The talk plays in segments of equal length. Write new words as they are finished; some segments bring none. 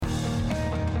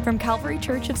From Calvary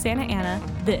Church of Santa Ana,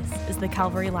 this is the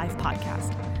Calvary Life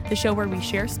Podcast, the show where we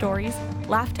share stories,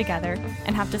 laugh together,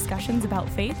 and have discussions about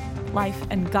faith, life,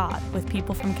 and God with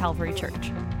people from Calvary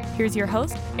Church. Here's your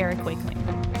host, Eric Wakeling.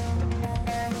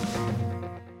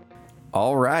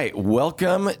 All right.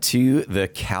 Welcome to the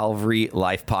Calvary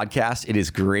Life Podcast. It is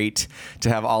great to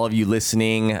have all of you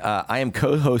listening. I am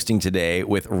co-hosting today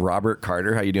with Robert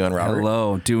Carter. How you doing, Robert?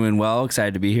 Hello. Doing well.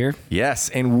 Excited to be here. Yes.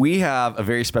 And we have a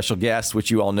very special guest, which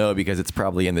you all know because it's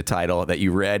probably in the title that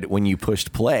you read when you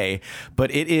pushed play.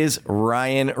 But it is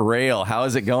Ryan Rail. How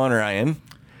is it going, Ryan?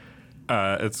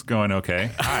 It's going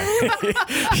okay.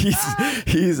 Hi.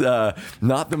 He's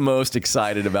not the most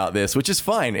excited about this, which is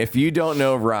fine. If you don't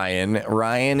know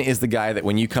Ryan is the guy that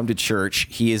when you come to church,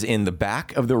 he is in the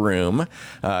back of the room,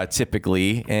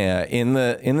 typically in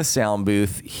the sound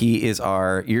booth. He is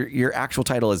your actual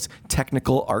title is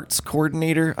Technical Arts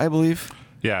Coordinator, I believe.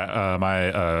 Yeah,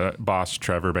 my boss,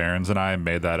 Trevor Behrens, and I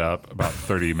made that up about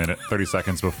 30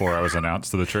 seconds before I was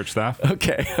announced to the church staff.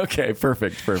 Okay,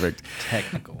 perfect.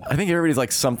 Technical. I think everybody's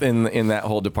like something in that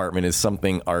whole department is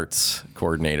something arts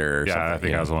coordinator or something. Yeah, I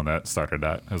think I was the one that started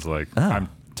that. I was like, I'm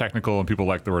technical, and people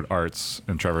like the word arts,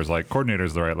 and Trevor's like, coordinator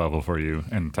is the right level for you,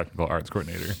 and technical arts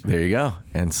coordinator. There you go.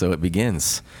 And so it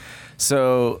begins.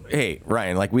 So, hey,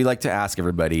 Ryan, like we like to ask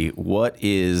everybody, what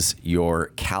is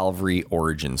your Calvary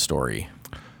origin story?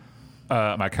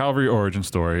 My Calvary origin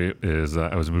story is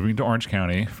I was moving to Orange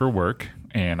County for work,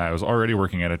 and I was already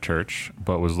working at a church,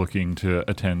 but was looking to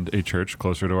attend a church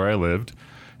closer to where I lived.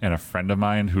 And a friend of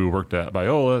mine who worked at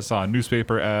Biola saw a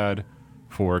newspaper ad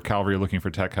for Calvary looking for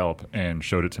tech help and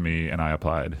showed it to me, and I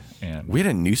applied. And We had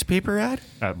a newspaper ad?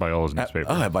 at Biola's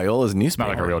newspaper. At Biola's newspaper.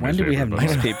 Not like a real When newspaper. did we have but-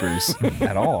 newspapers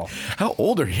at all? How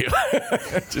old are you?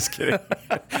 Just kidding.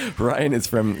 Ryan is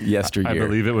from yesteryear. I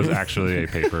believe it was actually a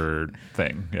paper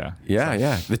thing. Yeah.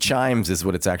 Yeah. The Chimes is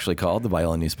what it's actually called, the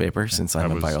Biola newspaper, since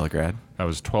I'm a was- Biola grad. That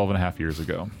was 12 and a half years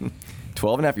ago.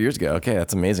 12 and a half years ago. Okay,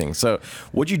 that's amazing. So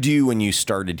what'd you do when you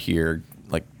started here?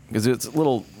 Like, because it's a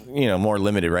little, more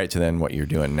limited, right, to then what you're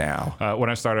doing now. When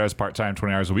I started, I was part-time,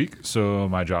 20 hours a week. So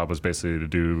my job was basically to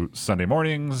do Sunday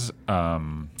mornings.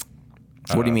 So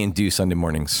what do you mean do Sunday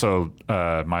mornings? So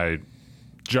my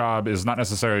job is not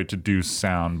necessarily to do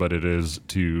sound, but it is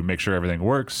to make sure everything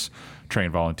works,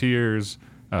 train volunteers,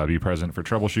 be present for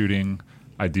troubleshooting.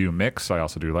 I do mix. I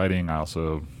also do lighting. I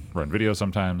also run video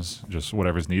sometimes, just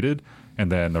whatever's needed. And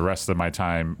then the rest of my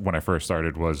time when I first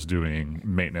started was doing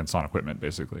maintenance on equipment,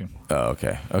 basically. Oh,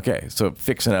 okay. So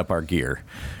fixing up our gear,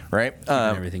 right?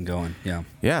 Everything going. Yeah.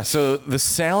 Yeah. So the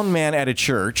sound man at a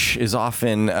church is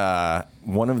often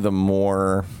one of the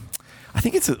more, I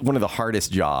think it's one of the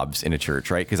hardest jobs in a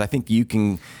church, right? Because I think you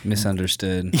can,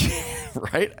 Misunderstood.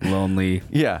 right? Lonely.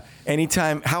 Yeah.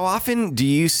 Anytime. How often do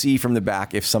you see from the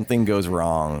back if something goes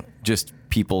wrong, just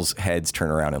people's heads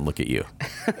turn around and look at you?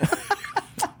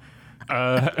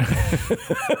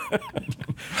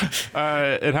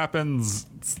 It happens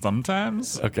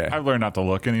sometimes. Okay. I've learned not to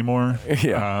look anymore.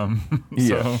 Yeah.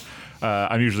 So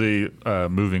I'm usually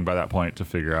moving by that point to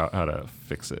figure out how to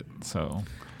fix it. So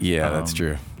Yeah, that's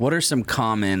true. What are some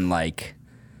common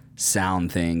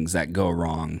sound things that go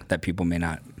wrong that people may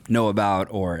not know about,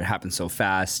 or it happens so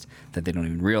fast that they don't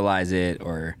even realize it?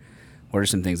 Or what are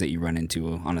some things that you run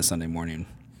into on a Sunday morning?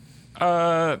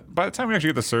 by the time we actually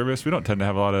get the service, we don't tend to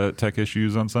have a lot of tech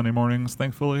issues on Sunday mornings,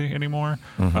 thankfully, anymore.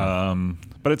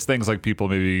 But it's things like people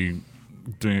maybe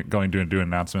doing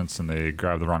announcements and they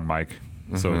grab the wrong mic.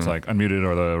 So it's like unmuted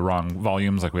or the wrong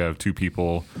volumes. Like we have two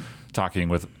people talking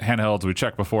with handhelds. We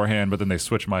check beforehand, but then they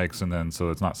switch mics, and then so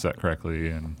it's not set correctly,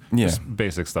 and just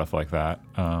basic stuff like that.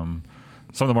 Some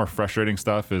of the more frustrating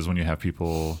stuff is when you have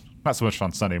people, not so much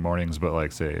on Sunday mornings, but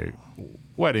like say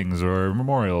weddings or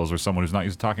memorials, or someone who's not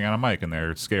used to talking on a mic and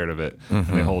they're scared of it, and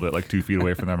they hold it like 2 feet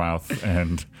away from their mouth,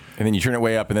 and then you turn it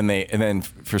way up, and then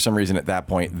for some reason at that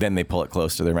point, then they pull it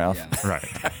close to their mouth. Yeah.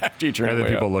 right. After you turn And it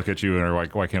then way people up. look at you and are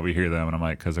like, "Why can't we hear them?" And I'm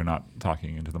like, "Because they're not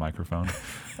talking into the microphone."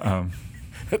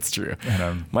 That's true.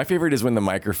 And, My favorite is when the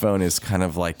microphone is kind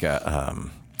of like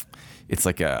it's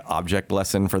like a object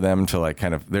lesson for them to like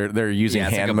kind of they're using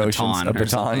it's hand like a motions, baton a or baton.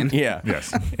 something. Yeah.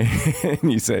 Yes.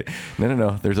 And you say,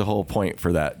 no. There's a whole point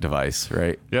for that device,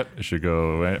 right? Yep, it should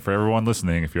go for everyone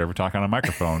listening. If you ever talk on a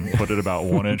microphone, put it about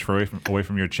 1 inch away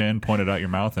from your chin, point it out your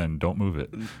mouth, and don't move it.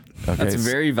 Okay. That's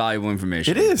very valuable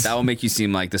information. It is. That will make you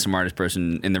seem like the smartest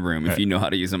person in the room if you know how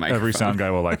to use a microphone. Every sound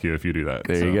guy will like you if you do that.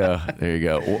 There you go. There you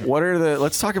go. What are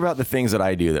let's talk about the things that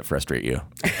I do that frustrate you.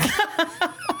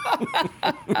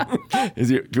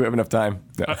 Do we have enough time?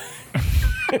 No.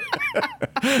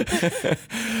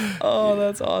 Oh,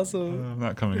 that's awesome. I'm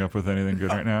not coming up with anything good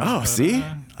right now. Oh, see?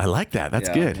 I like that. That's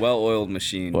good. Well-oiled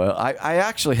machine. Well, I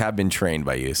actually have been trained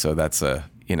by you, so that's a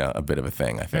bit of a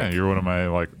thing, I Yeah, think. you're one of my,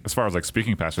 like, as far as like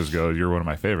speaking pastors go, you're one of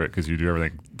my favorite because you do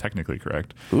everything technically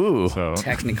correct. Ooh. So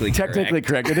Technically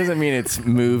Correct. It doesn't mean it's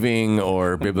moving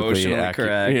or biblically Emotionally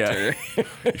accurate. correct.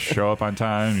 Yeah. you show up on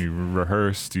time, you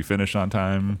rehearsed, you finish on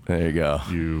time. There you go.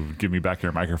 You give me back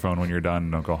your microphone when you're done.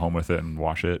 Don't go home with it and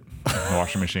wash it in the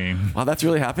washing machine. Wow, that's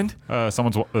really happened? The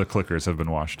clickers have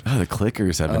been washed. Oh, the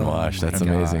clickers have been washed. That's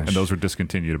amazing. And those were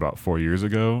discontinued about 4 years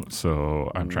ago, so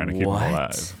I'm trying to keep them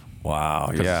alive. Wow.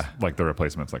 'Cause, Yeah. like the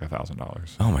replacement's like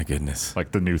 $1,000. Oh my goodness.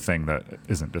 Like the new thing that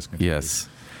isn't discontinued. Yes.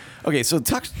 Okay, so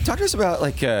talk to us about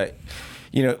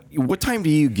what time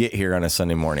do you get here on a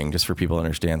Sunday morning, just for people to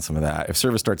understand some of that. If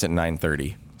service starts at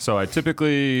 9:30. So I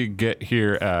typically get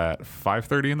here at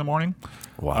 5:30 in the morning.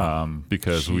 Wow.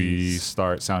 Because we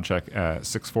start sound check at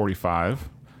 6:45.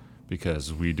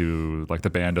 Because we do, like, the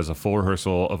band does a full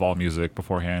rehearsal of all music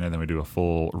beforehand, and then we do a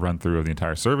full run through of the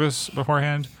entire service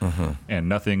beforehand, and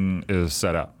nothing is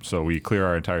set up. So we clear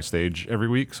our entire stage every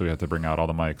week. So we have to bring out all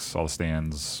the mics, all the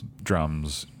stands,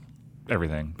 drums,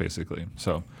 everything, basically.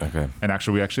 So, Okay. And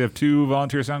actually, we actually have two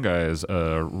volunteer sound guys,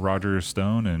 Roger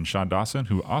Stone and Sean Dawson,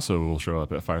 who also will show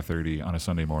up at 5:30 on a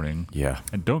Sunday morning. Yeah.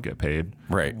 And don't get paid.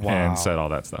 Right. And set all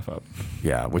that stuff up.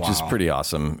 Yeah, which is pretty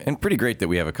awesome and pretty great that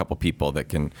we have a couple people that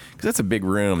can, because that's a big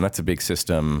room, that's a big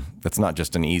system. That's not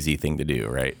just an easy thing to do,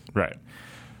 right? Right.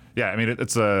 Yeah, I mean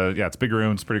it's a big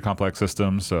room, it's a pretty complex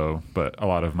system. So, but a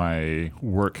lot of my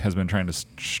work has been trying to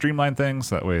streamline things.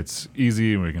 That way, it's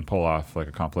easy and we can pull off like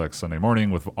a complex Sunday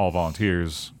morning with all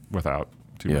volunteers without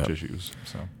too much issues.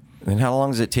 So, And how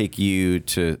long does it take you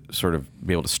to sort of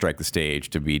be able to strike the stage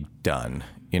to be done?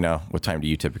 What time do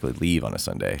you typically leave on a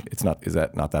Sunday? Is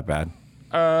that not that bad?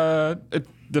 it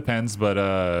depends,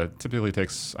 but typically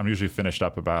takes. I'm usually finished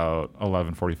up about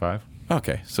 11:45.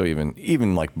 Okay, so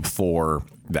even like before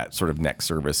that sort of next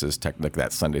service is like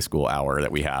that Sunday school hour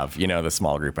that we have, the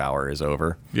small group hour is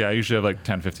over. Yeah, I usually have like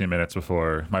 10-15 minutes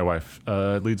before my wife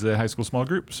leads a high school small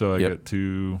group, so I get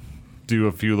to do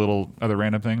a few little other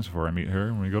random things before I meet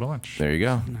her when we go to lunch. There you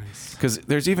go. Nice. Because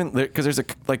there's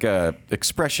a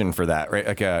expression for that, right?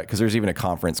 Because there's even a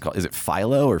conference called, is it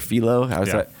Philo or Philo?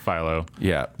 How's that? Philo.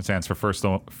 Yeah. It stands for first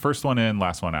one in,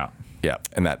 last one out. Yeah,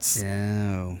 and that's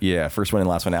first one in,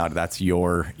 last one out. That's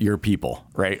your people,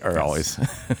 right? Are always.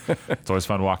 It's always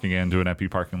fun walking into an empty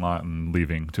parking lot and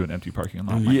leaving to an empty parking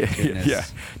lot. Yeah.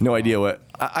 No idea what.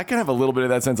 I kind of have a little bit of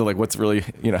that sense of like, what's really,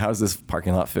 how's this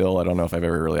parking lot feel? I don't know if I've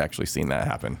ever really actually seen that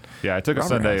happen. Yeah, I took a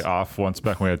Sunday off once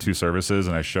back when we had two services,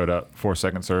 and I showed up for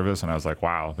second service, and I was like,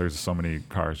 wow, there's so many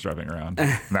cars driving around.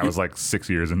 And that was like 6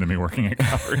 years into me working at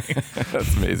Calvary.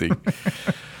 That's amazing.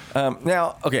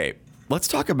 Now, okay. Let's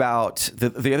talk about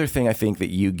the other thing I think that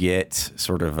you get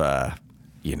sort of,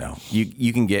 you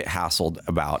can get hassled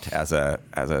about as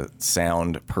a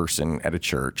sound person at a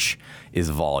church is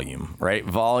volume, right?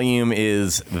 Volume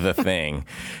is the thing.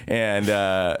 And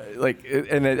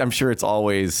I'm sure it's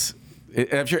always,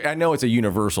 I know it's a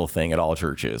universal thing at all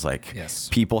churches, like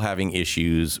people having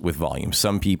issues with volume.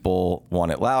 Some people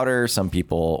want it louder, some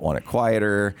people want it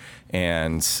quieter,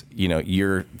 and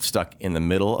you're stuck in the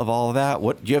middle of all of that.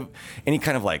 What do you have any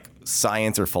kind of like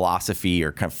science or philosophy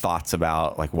or kind of thoughts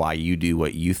about like why you do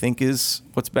what you think is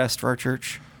what's best for our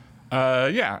church?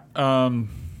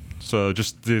 So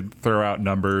just to throw out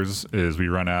numbers is we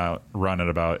run at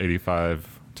about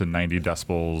 85 to 90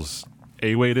 decibels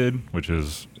A-weighted, which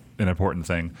is an important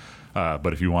thing.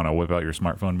 But if you want to whip out your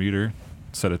smartphone meter,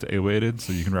 set it to A-weighted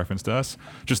so you can reference to us.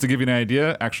 Just to give you an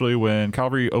idea, actually, when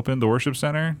Calvary opened the worship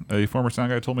center, a former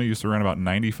sound guy told me he used to run about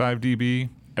 95 dB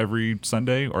every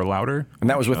Sunday or louder. And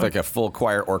that was with like a full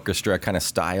choir orchestra kind of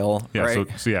style, right?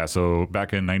 So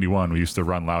back in 91, we used to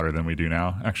run louder than we do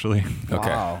now, actually. Okay.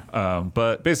 Wow.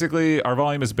 But basically, our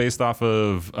volume is based off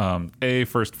of,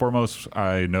 first and foremost,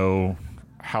 I know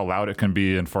how loud it can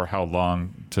be and for how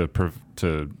long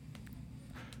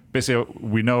basically,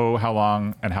 we know how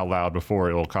long and how loud before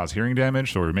it will cause hearing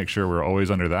damage, so we make sure we're always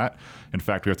under that. In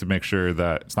fact, we have to make sure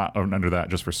that it's not under that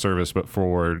just for service, but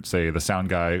for, say, the sound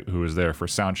guy who is there for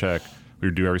sound check. We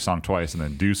would do every song twice and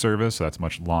then do service, so that's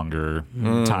much longer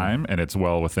time, and it's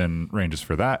well within ranges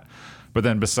for that. But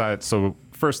then so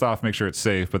first off, make sure it's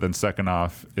safe, but then second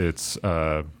off, it's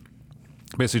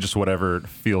basically just whatever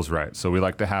feels right. So we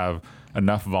like to have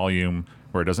enough volume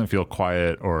where it doesn't feel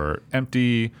quiet or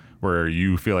empty, where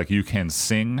you feel like you can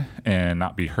sing and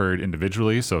not be heard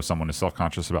individually. So if someone is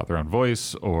self-conscious about their own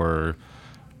voice or,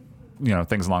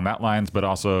 things along that lines, but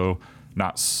also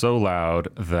not so loud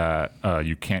that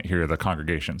you can't hear the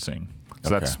congregation sing. So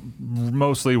that's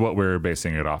mostly what we're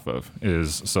basing it off of.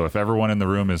 Is so if everyone in the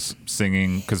room is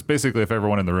singing, because basically if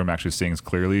everyone in the room actually sings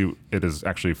clearly, it is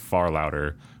actually far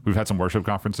louder. We've had some worship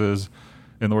conferences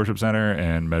in the worship center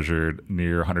and measured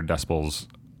near 100 decibels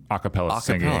a cappella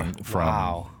singing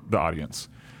from the audience.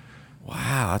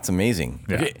 Wow, that's amazing.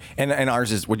 Yeah. Okay. And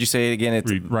ours is, would you say it again?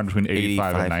 It's We run between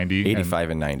 85 and 90. 85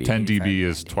 and 90. 10 dB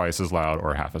is twice as loud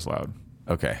or half as loud.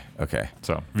 Okay.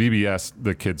 So VBS,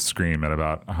 the kids scream at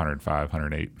about 105,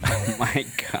 108. Oh my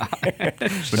God.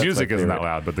 The music isn't that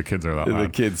loud, but the kids are that The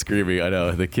loud. kids screaming, I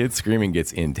know. The kids screaming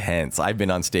gets intense. I've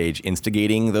been on stage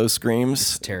instigating those screams.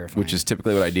 It's terrifying. Which is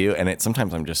typically what I do. And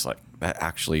sometimes I'm just like, that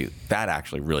actually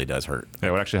really does hurt.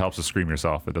 Yeah, what actually helps is scream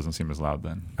yourself. It doesn't seem as loud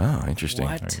then. Oh, interesting.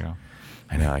 What? There you go.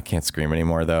 I know I can't scream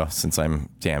anymore though, since I'm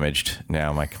damaged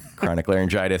now, my chronic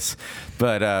laryngitis.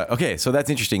 But okay, so that's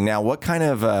interesting. Now, what kind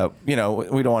of we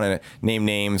don't want to name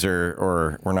names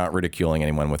or we're not ridiculing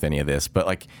anyone with any of this, but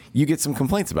like you get some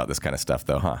complaints about this kind of stuff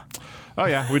though, huh? Oh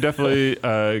yeah, we definitely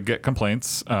get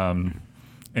complaints,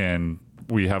 and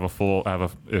we have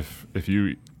if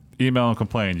you email and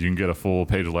complain, you can get a full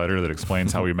page letter that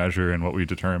explains how we measure and what we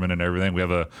determine and everything. We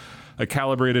have a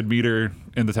calibrated meter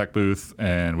in the tech booth,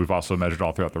 and we've also measured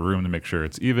all throughout the room to make sure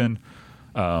it's even.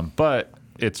 But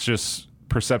it's just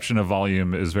perception of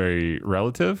volume is very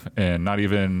relative, and not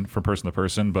even from person to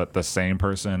person, but the same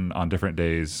person on different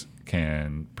days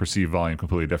can perceive volume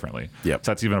completely differently. Yep.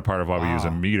 So that's even a part of why we use a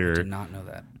I meter. did not know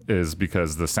that. Is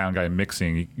because the sound guy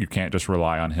mixing, you can't just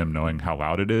rely on him knowing how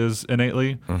loud it is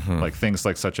innately. Like things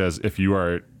such as if you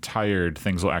are tired,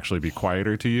 things will actually be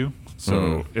quieter to you.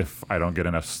 So if I don't get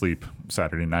enough sleep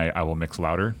Saturday night, I will mix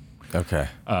louder. Okay.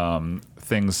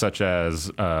 Things such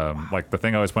as like the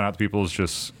thing I always point out to people is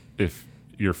just if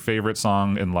your favorite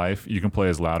song in life, you can play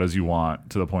as loud as you want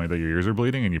to the point that your ears are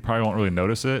bleeding, and you probably won't really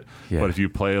notice it. Yeah. But if you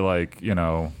play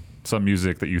some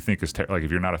music that you think is like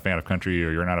if you're not a fan of country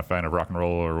or you're not a fan of rock and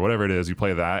roll or whatever it is, you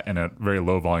play that and at very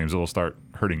low volumes, it will start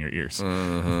hurting your ears.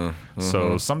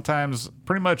 So sometimes,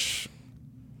 pretty much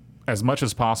as much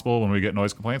as possible, when we get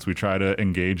noise complaints, we try to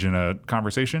engage in a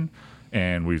conversation,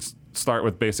 and we start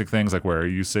with basic things like, where are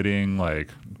you sitting? Like,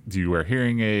 do you wear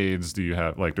hearing aids? Do you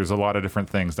have, like, there's a lot of different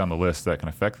things down the list that can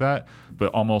affect that,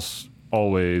 but almost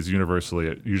always universally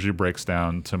it usually breaks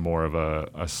down to more of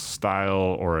a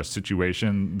style or a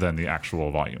situation than the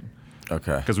actual volume,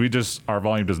 Okay. because our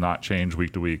volume does not change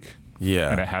week to week. Yeah.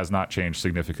 And it has not changed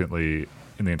significantly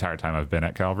in the entire time I've been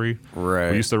at Calvary.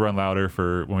 Right. We used to run louder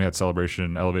for when we had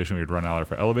Celebration, Elevation, we'd run louder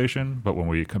for Elevation, but when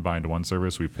we combined one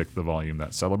service, we picked the volume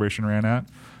that Celebration ran at,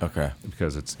 Okay.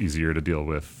 because it's easier to deal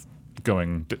with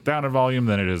going down in volume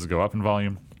than it is to go up in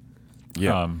volume.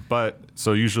 Yeah. But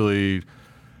so usually,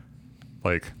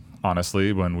 like,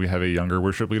 honestly, when we have a younger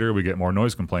worship leader, we get more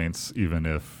noise complaints, even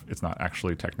if it's not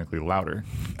actually technically louder.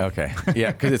 Okay.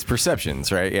 Yeah, because it's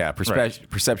perceptions, right? Yeah, Right.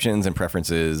 perceptions and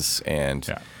preferences, and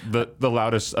Yeah. The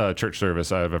loudest church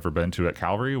service I've ever been to at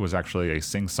Calvary was actually a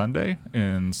Sing Sunday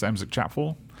in Samsic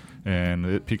Chapel, and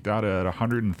it peaked out at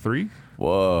 103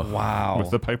 whoa. Wow.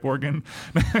 with the pipe organ.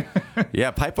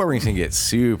 Yeah, pipe organs can get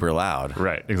super loud.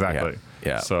 Right, exactly.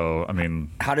 Yeah. So, I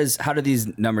mean, How do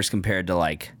these numbers compare to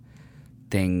like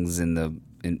things in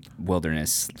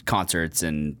wilderness, concerts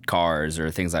and cars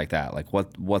or things like that? Like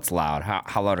what's loud?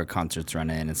 How loud are concerts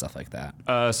running and stuff like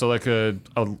that? so like a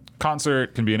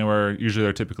concert can be anywhere, usually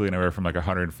they're typically anywhere from like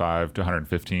 105 to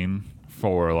 115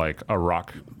 for like a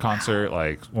rock concert.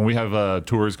 Like when we have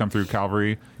tours come through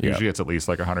Calvary, usually it's at least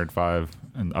like 105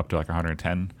 and up to like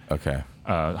 110. Okay.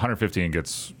 115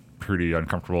 gets pretty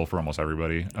uncomfortable for almost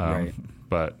everybody. Right.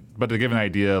 But to give an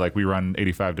idea, like we run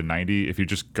 85 to 90. If you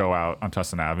just go out on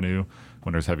Tustin Avenue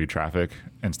when there's heavy traffic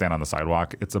and stand on the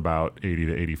sidewalk, it's about 80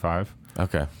 to 85.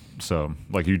 Okay. So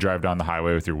like you drive down the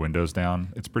highway with your windows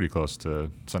down, it's pretty close to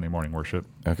Sunday morning worship.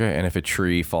 Okay. And if a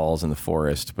tree falls in the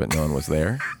forest but no one was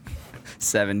there?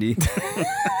 70.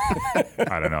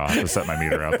 I don't know. I'll have to set my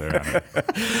meter out there. I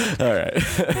don't know. All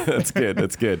right. That's good.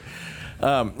 That's good.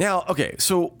 Now, okay.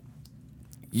 So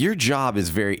your job is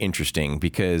very interesting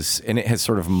and it has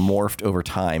sort of morphed over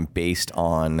time based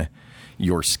on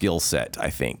your skill set, I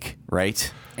think,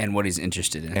 right? And what he's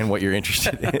interested in. And what you're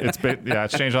interested in. It's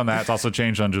changed on that. It's also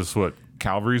changed on just what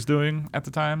Calvary's doing at the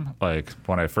time. Like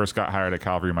when I first got hired at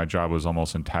Calvary, my job was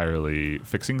almost entirely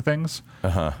fixing things.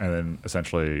 And then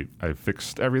essentially I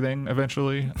fixed everything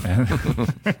eventually and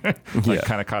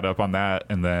kind of caught up on that.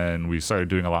 And then we started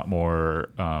doing a lot more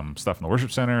stuff in the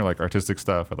worship center, like artistic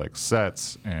stuff with like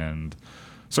sets and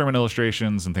sermon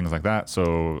illustrations and things like that.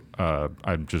 So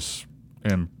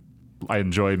I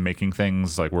enjoy making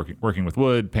things like working with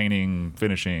wood, painting,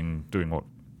 finishing, doing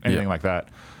anything like that.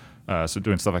 So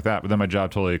doing stuff like that. But then my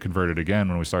job totally converted again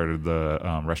when we started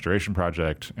the restoration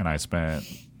project, and I spent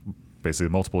basically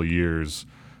multiple years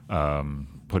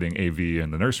putting AV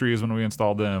in the nurseries when we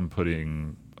installed them,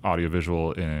 putting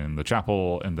audiovisual in the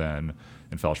chapel, and then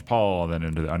in Fellowship Hall, and then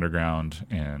into the underground.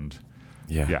 And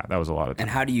yeah, that was a lot of time. And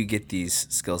how do you get these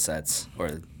skill sets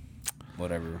or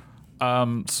whatever?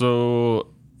 So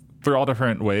through all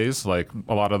different ways, like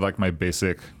a lot of like my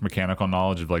basic mechanical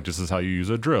knowledge of like, this is how you use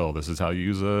a drill, this is how you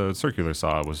use a circular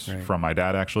saw, was from my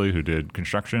dad actually, who did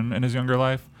construction in his younger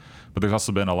life. But there's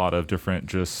also been a lot of different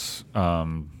just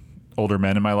older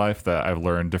men in my life that I've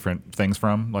learned different things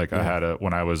from. Like I had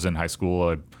when I was in high school,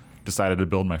 I decided to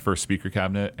build my first speaker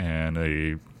cabinet, and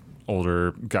a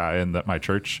older guy in my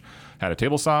church had a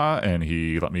table saw, and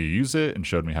he let me use it and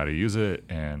showed me how to use it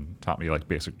and taught me like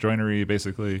basic joinery,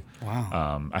 basically.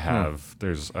 Wow. I have,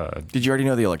 there's Did you already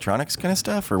know the electronics kind of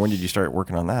stuff, or when did you start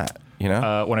working on that? You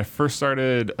know? when I first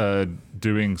started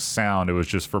doing sound, it was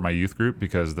just for my youth group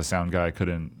because the sound guy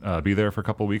couldn't be there for a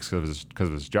couple of weeks because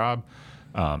of his job.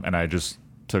 And I just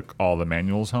took all the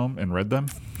manuals home and read them.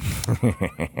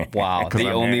 Wow.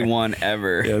 The only one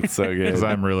ever. That's so good. Because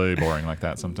I'm really boring like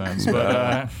that sometimes.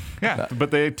 But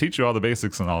but they teach you all the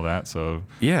basics and all that. So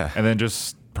Yeah. And then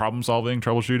just problem solving,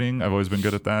 troubleshooting. I've always been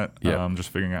good at that. Yep. Just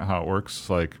figuring out how it works.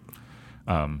 Like,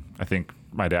 I think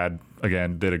my dad,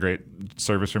 again, did a great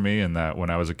service for me in that when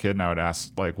I was a kid and I would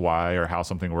ask like why or how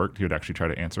something worked, he would actually try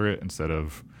to answer it instead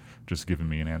of just giving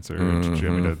me an answer to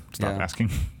get me to stop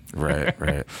asking.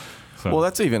 Right. So- Well,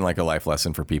 that's even like a life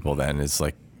lesson for people then. It's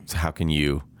like, how can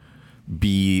you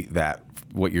be that,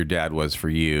 what your dad was for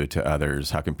you to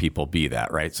others? How can people be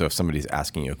that, right? So if somebody's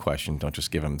asking you a question, don't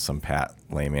just give them some pat,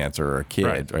 lame answer, or a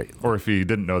kid, right? Or if he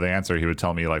didn't know the answer, he would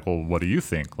tell me like, well, what do you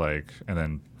think? Like, and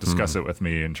then discuss it with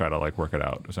me and try to like work it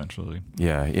out essentially.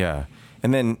 Yeah.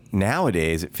 And then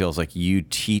nowadays it feels like you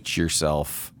teach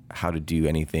yourself how to do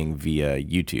anything via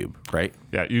YouTube, right?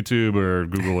 Yeah, YouTube or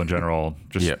Google in general,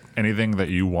 just anything that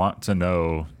you want to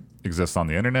know exists on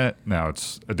the internet. Now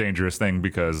it's a dangerous thing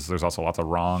because there's also lots of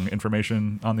wrong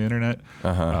information on the internet.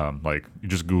 Like you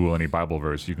just Google any Bible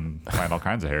verse, you can find all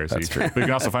kinds of heresy. That's true. But you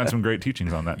can also find some great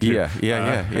teachings on that too.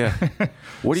 Yeah.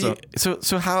 What do you?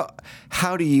 So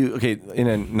how do you? Okay,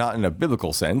 not in a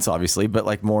biblical sense, obviously, but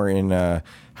like more in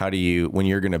how do you, when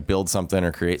you're going to build something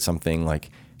or create something,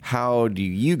 like how do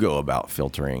you go about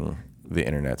filtering the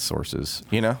internet sources?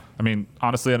 You know? I mean,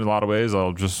 honestly, in a lot of ways,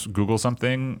 I'll just Google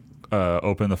something,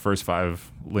 open the first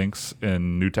 5 links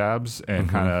in new tabs, and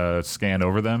kind of scan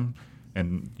over them,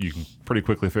 and you can pretty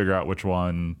quickly figure out which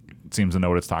one seems to know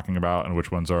what it's talking about and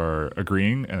which ones are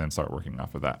agreeing, and then start working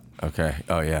off of that. Okay.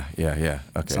 Oh yeah.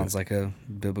 Okay. Sounds like a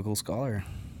biblical scholar.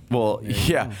 Well,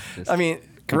 yeah. I mean,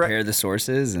 Compare the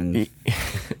sources and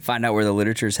find out where the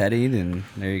literature is heading, and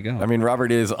there you go. I mean,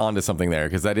 Robert is onto something there,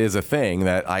 because that is a thing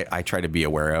that I try to be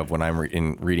aware of when I'm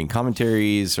reading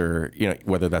commentaries, or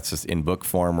whether that's just in book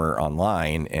form or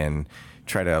online, and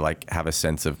try to like have a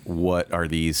sense of what are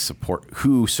these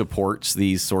who supports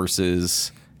these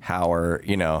sources, how are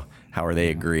they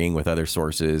agreeing with other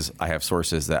sources. I have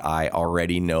sources that I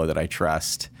already know that I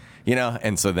trust,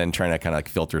 and so then trying to kind of like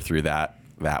filter through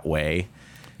that way.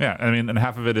 Yeah, I mean, and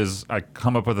half of it is I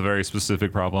come up with a very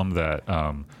specific problem that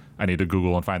I need to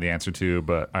Google and find the answer to,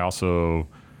 but I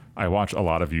watch a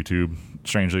lot of YouTube,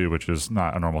 strangely, which is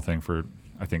not a normal thing for,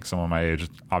 I think, someone my age.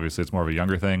 Obviously, it's more of a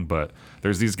younger thing, but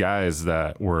there's these guys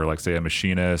that were, like, say, a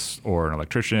machinist or an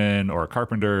electrician or a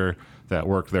carpenter that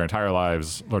worked their entire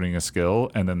lives learning a skill,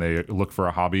 and then they look for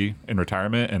a hobby in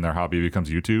retirement, and their hobby becomes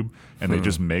YouTube, and they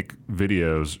just make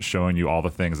videos showing you all the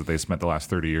things that they spent the last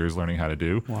 30 years learning how to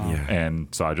do. Wow. Yeah. And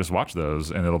so I just watch those,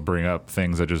 and it'll bring up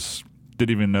things I just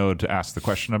didn't even know to ask the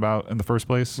question about in the first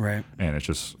place. Right. And it's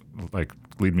just like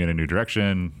lead me in a new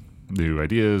direction, new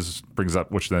ideas,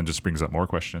 which then just brings up more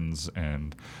questions.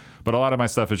 But a lot of my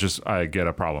stuff is just, I get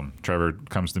a problem. Trevor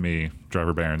comes to me,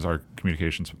 Trevor Behrens, our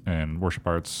communications and worship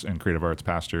arts and creative arts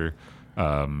pastor,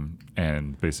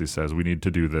 and basically says, we need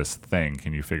to do this thing.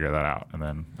 Can you figure that out? And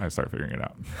then I start figuring it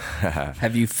out.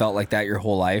 Have you felt like that your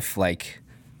whole life? Like,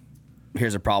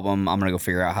 here's a problem, I'm going to go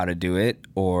figure out how to do it?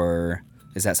 Or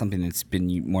is that something that's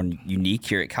been more unique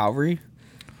here at Calvary?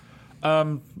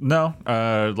 No.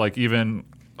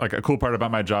 Like a cool part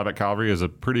about my job at Calvary is a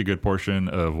pretty good portion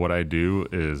of what I do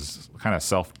is kind of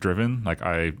self-driven. Like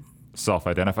I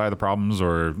self-identify the problems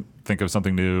or think of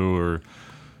something new or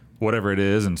whatever it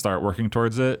is and start working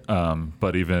towards it.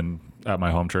 But even at my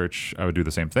home church, I would do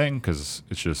the same thing, because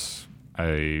it's just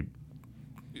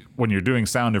when you're doing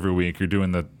sound every week, you're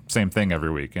doing the same thing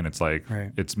every week, and it's like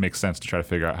it makes sense to try to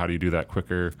figure out how do you do that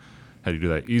quicker How do you do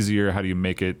that easier? How do you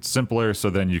make it simpler so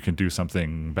then you can do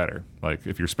something better? Like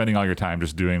if you're spending all your time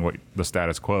just doing what the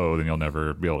status quo, then you'll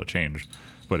never be able to change.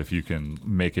 But if you can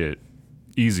make it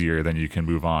easier, then you can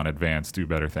move on, advance, do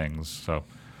better things. So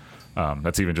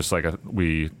that's even just like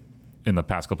we in the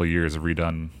past couple of years have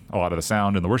redone a lot of the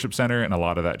sound in the worship center, and a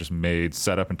lot of that just made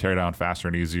setup and tear down faster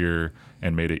and easier,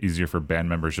 and made it easier for band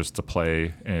members just to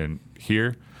play and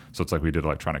hear. So it's like we did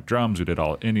electronic drums, we did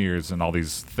all in-ears, and all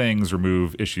these things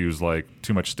remove issues like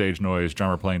too much stage noise,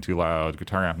 drummer playing too loud,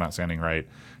 guitar amp not sounding right,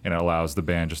 and it allows the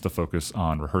band just to focus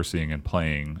on rehearsing and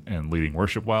playing and leading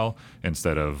worship well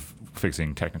instead of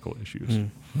fixing technical issues.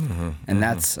 And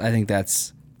I think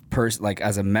that's like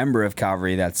as a member of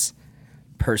Calvary, that's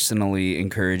personally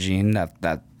encouraging.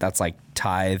 That's like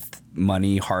tithe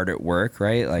money hard at work,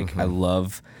 right? Like I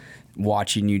love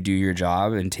watching you do your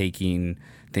job and taking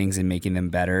things and making them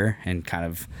better, and kind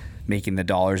of making the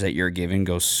dollars that you're giving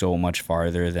go so much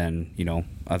farther than, you know,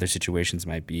 other situations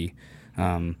might be.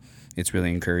 It's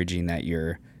really encouraging that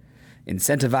you're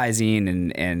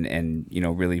incentivizing and you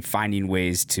know, really finding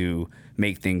ways to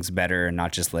make things better, and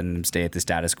not just letting them stay at the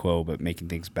status quo, but making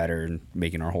things better and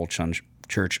making our whole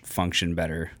church function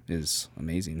better is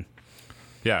amazing.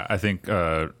 Yeah, I think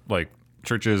like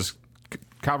churches,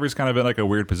 Calvary's kind of in like a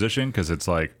weird position because it's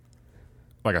like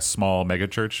a small mega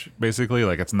church, basically.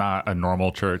 Like it's not a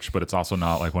normal church, but it's also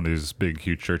not like one of these big,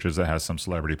 huge churches that has some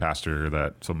celebrity pastor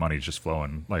that some money's just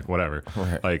flowing, like whatever.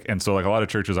 Right. Like, and so like a lot of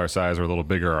churches our size or a little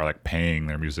bigger are like paying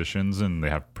their musicians, and they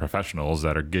have professionals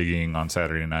that are gigging on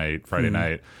Saturday night, Friday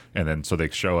night. And then so they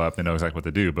show up, they know exactly what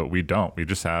to do, but we don't. We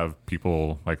just have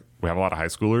people, like we have a lot of high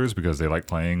schoolers because they like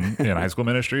playing in high school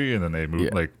ministry, and then they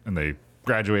move and they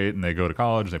graduate and they go to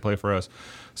college, they play for us.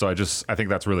 So I think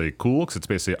that's really cool because it's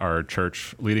basically our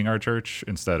church leading our church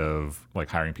instead of like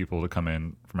hiring people to come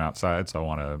in from outside. So I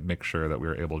want to make sure that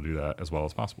we're able to do that as well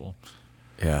as possible.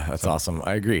 Yeah, that's awesome.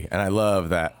 I agree. And I love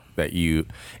that you,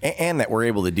 and that we're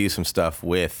able to do some stuff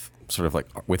with sort of like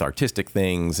with artistic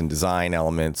things and design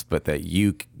elements, but that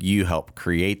you help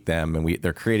create them, and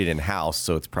they're created in-house.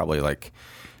 So it's probably like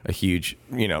a huge,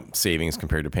 you know, savings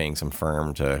compared to paying some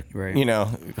firm to, you know,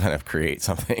 kind of create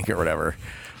something or whatever,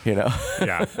 you know?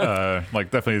 Yeah. Like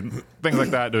definitely things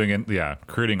like that,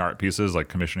 creating art pieces, like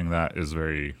commissioning that is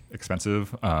very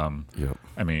expensive. I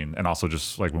mean, and also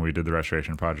just like when we did the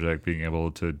restoration project, being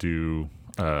able to do,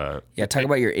 talk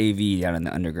about your AV down in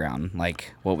the underground.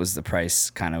 Like what was the price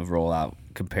kind of rollout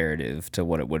comparative to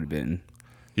what it would have been?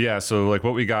 Yeah, so like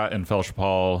what we got in Fellowship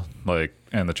Hall, like,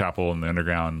 and the chapel and the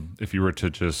underground, if you were to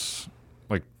just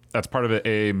like, that's part of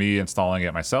it. Me installing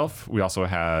it myself. We also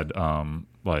had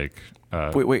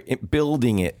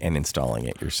building it and installing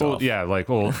it yourself.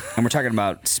 And we're talking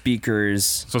about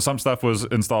speakers. So some stuff was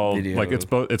installed, video. like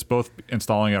it's both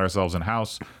installing it ourselves in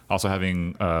house, also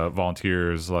having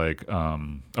volunteers like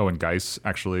Owen Geis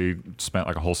actually spent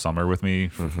like a whole summer with me,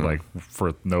 like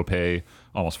for no pay,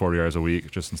 almost 40 hours a week,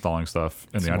 just installing stuff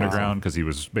in the underground because he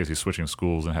was basically switching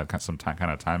schools and had some kind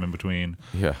of time in between.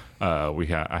 Yeah,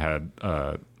 I had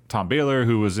Tom Baylor,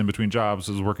 who was in between jobs,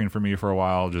 was working for me for a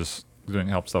while, just doing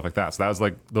help stuff like that. So that was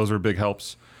like, those were big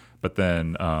helps. But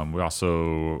then we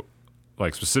also,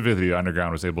 like specifically the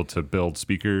underground was able to build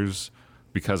speakers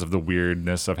because of the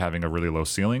weirdness of having a really low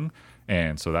ceiling.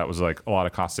 And so that was like a lot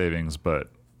of cost savings. But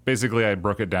basically I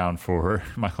broke it down for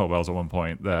Michael Wells at one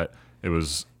point that it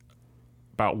was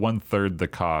about 1/3 the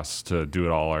cost to do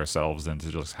it all ourselves than to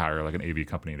just hire like an AV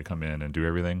company to come in and do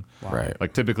everything. Wow. Right.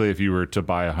 Like typically if you were to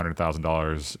buy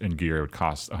 $100,000 in gear, it would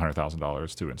cost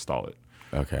 $100,000 to install it.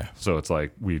 Okay. So it's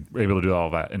like we were able to do all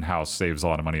that in-house, saves a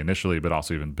lot of money initially, but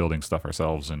also even building stuff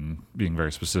ourselves and being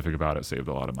very specific about it saved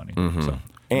a lot of money. So,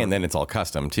 and then it's all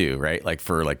custom too, right? Like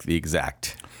for like the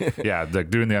exact. Yeah, like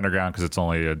doing the underground because it's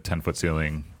only a 10-foot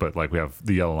ceiling, but like we have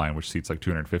the yellow line, which seats like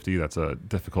 250. That's a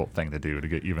difficult thing to do to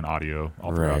get even audio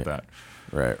all throughout that.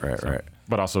 Right.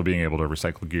 But also being able to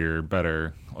recycle gear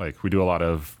better. Like we do a lot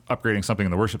of upgrading something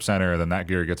in the worship center, and then that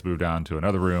gear gets moved down to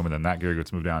another room, and then that gear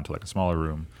gets moved down to like a smaller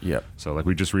room. Yep. So like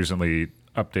we just recently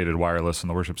updated wireless in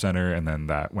the worship center, and then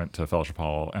that went to Fellowship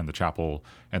Hall and the chapel,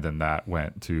 and then that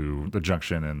went to the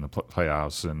junction and the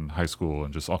playhouse and high school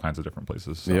and just all kinds of different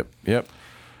places. So. Yep.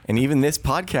 And even this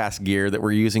podcast gear that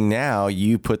we're using now,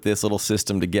 you put this little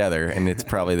system together, and it's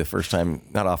probably the first time.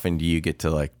 Not often do you get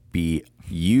to like be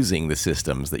using the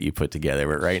systems that you put together,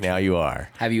 but right now you are.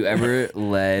 Have you ever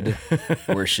led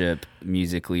worship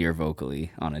musically or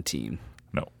vocally on a team?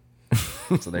 No.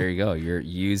 So there you go. You're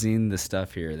using the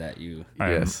stuff here that you.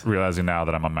 I'm realizing now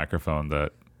that I'm on microphone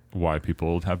that why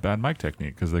people have bad mic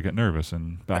technique, because they get nervous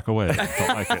and back away. Don't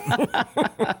like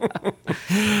it.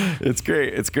 It's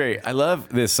great. It's great. I love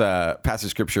this passage of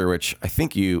scripture, which I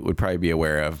think you would probably be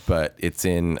aware of, but it's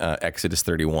in Exodus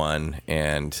 31.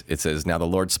 And it says, "Now the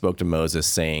Lord spoke to Moses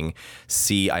saying,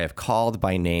 'See, I have called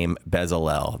by name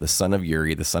Bezalel, the son of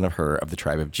Uri, the son of Hur, of the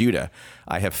tribe of Judah.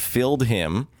 I have filled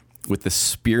him with the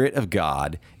Spirit of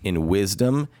God in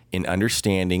wisdom, in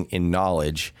understanding, in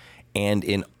knowledge, and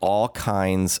in all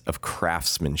kinds of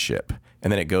craftsmanship.'"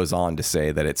 And then it goes on to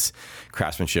say that it's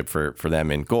craftsmanship for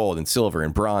them in gold and silver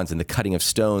and bronze and the cutting of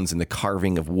stones and the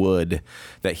carving of wood,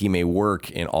 that he may work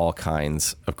in all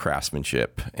kinds of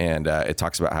craftsmanship. And it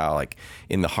talks about how, like,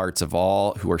 in the hearts of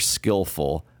all who are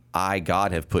skillful, I,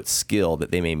 God, have put skill that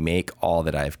they may make all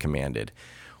that I have commanded.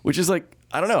 Which is like,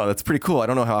 I don't know, that's pretty cool. I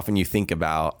don't know how often you think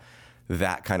about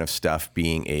that kind of stuff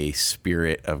being a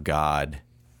Spirit of God,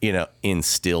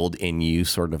 instilled in you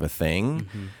sort of a thing.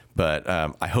 Mm-hmm. But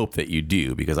I hope that you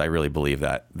do, because I really believe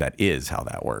that is how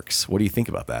that works. What do you think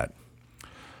about that?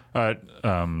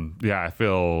 Yeah, I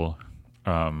feel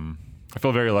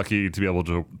very lucky to be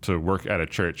able to work at a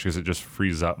church, because it just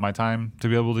frees up my time to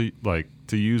be able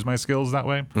to use my skills that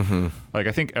way. Mm-hmm. Like,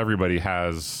 I think everybody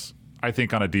has, I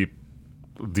think on a deep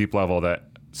level, that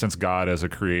since God is a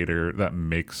creator that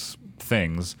makes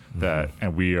things, that,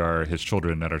 and we are his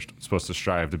children that are supposed to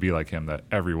strive to be like him, that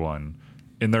everyone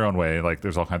in their own way, like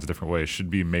there's all kinds of different ways,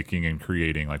 should be making and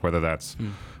creating, like whether that's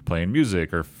playing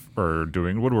music or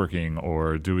doing woodworking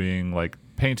or doing like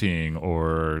painting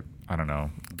or I don't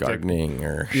know, gardening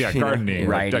gardening,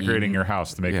 like decorating your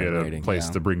house to make it a place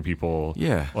to bring people,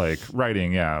 like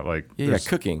writing,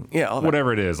 cooking, all that.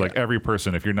 Whatever it is, like every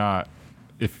person, if you're not,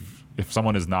 if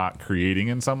someone is not creating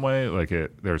in some way, like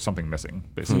there's something missing,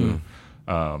 basically.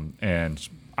 And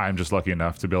I'm just lucky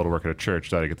enough to be able to work at a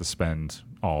church that I get to spend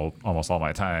almost all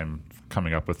my time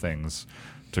coming up with things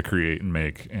to create and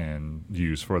make and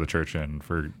use for the church and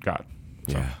for God.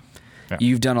 So, yeah.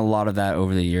 You've done a lot of that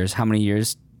over the years. How many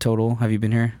years total have you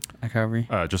been here at Calvary?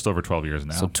 Just over 12 years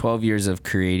now. So 12 years of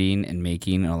creating and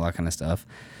making and all that kind of stuff.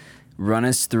 Run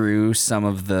us through some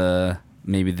of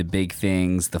maybe the big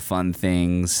things, the fun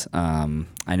things.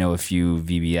 I know a few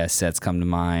VBS sets come to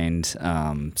mind.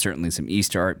 Certainly some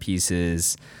Easter art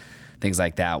pieces, things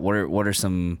like that. What are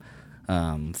some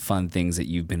fun things that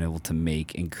you've been able to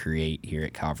make and create here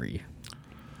at Calvary?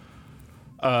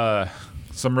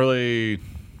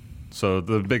 So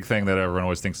the big thing that everyone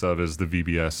always thinks of is the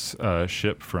VBS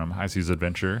ship from High Seas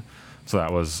Adventure. So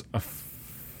that was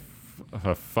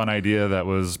a fun idea that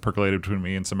was percolated between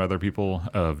me and some other people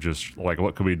of just like,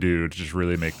 what could we do to just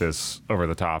really make this over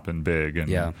the top and big?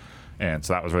 And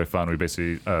so that was really fun. We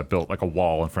basically built like a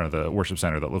wall in front of the worship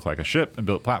center that looked like a ship and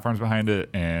built platforms behind it.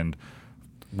 And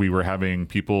we were having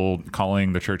people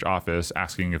calling the church office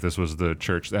asking if this was the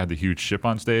church that had the huge ship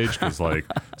on stage, because like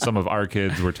some of our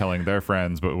kids were telling their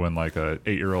friends, but when like a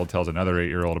 8-year-old tells another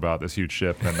 8-year-old about this huge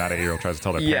ship, and that 8-year-old tries to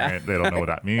tell their parent, they don't know what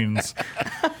that means.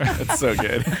 That's so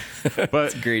good.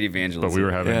 It's great evangelism. But we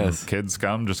were having kids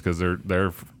come just because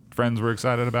their friends were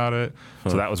excited about it.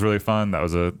 So that was really fun. That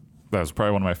was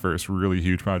probably one of my first really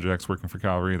huge projects working for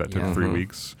Calvary. That took 3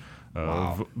 weeks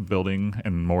of building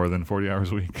and more than 40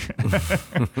 hours a week.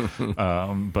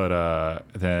 But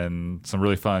then some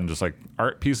really fun, just like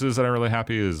art pieces that I'm really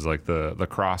happy is like the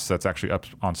cross that's actually up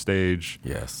on stage.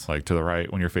 Yes. Like to the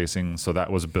right when you're facing. So that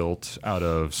was built out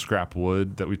of scrap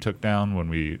wood that we took down when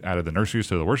we added the nurseries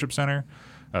to the worship center.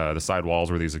 The side walls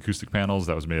were these acoustic panels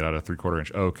that was made out of 3/4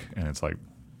 inch oak. And it's like,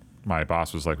 my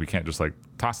boss was like, we can't just like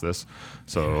toss this.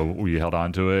 So we held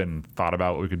on to it and thought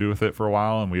about what we could do with it for a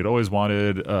while. And we had always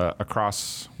wanted a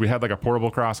cross. We had like a portable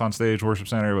cross on stage, worship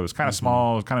center, but it was kind of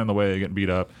small. It was kind of in the way of getting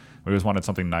beat up. We always wanted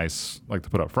something nice like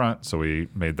to put up front. So we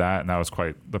made that, and that was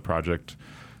quite the project.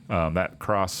 That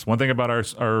cross, one thing about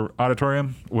our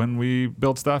auditorium when we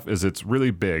build stuff is it's really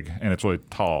big and it's really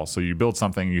tall. So you build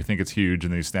something, you think it's huge,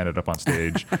 and then you stand it up on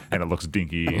stage and it looks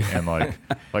dinky. And like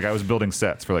I was building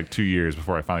sets for like 2 years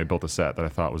before I finally built a set that I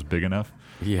thought was big enough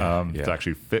to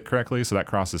actually fit correctly. So that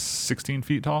cross is 16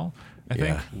 feet tall, I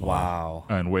think. Wow.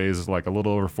 And weighs like a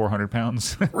little over 400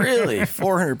 pounds. Really?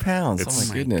 400 pounds? It's oh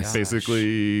my goodness.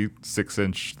 Basically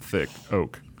 6-inch thick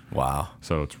oak. Wow.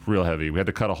 So it's real heavy. We had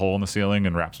to cut a hole in the ceiling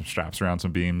and wrap some straps around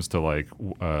some beams to like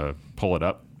pull it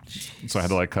up. Jeez. So I had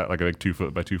to like cut like a big 2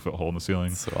 foot by 2 foot hole in the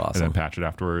ceiling. So awesome. And then patch it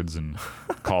afterwards, and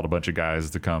called a bunch of guys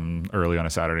to come early on a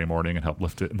Saturday morning and help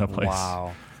lift it into place.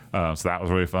 Wow. So that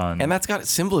was really fun. And that's got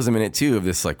symbolism in it too, of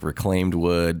this like reclaimed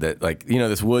wood that like,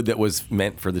 this wood that was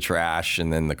meant for the trash,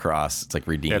 and then the cross, it's like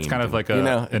redeemed. Yeah, it's kind of like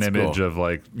an image of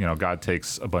like, God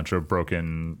takes a bunch of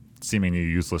broken seemingly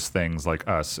useless things like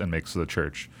us and makes the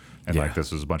church. And Yeah. like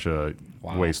this was a bunch of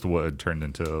waste wood turned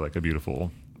into like a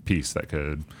beautiful piece that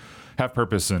could have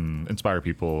purpose and inspire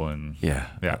people. And Yeah.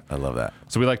 yeah. I love that.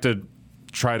 So we like to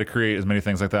try to create as many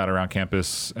things like that around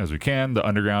campus as we can. The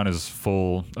underground is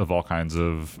full of all kinds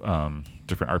of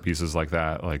different art pieces like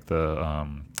that, like the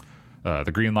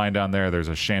green line down there. There's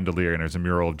a chandelier and there's a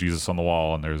mural of Jesus on the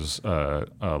wall, and there's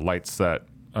lights that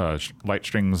light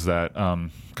strings that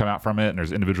come out from it, and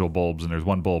there's individual bulbs, and there's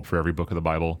one bulb for every book of the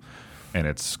Bible. And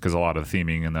it's because a lot of the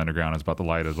theming in the underground is about the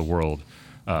light of the world.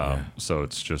 So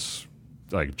it's just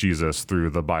like Jesus through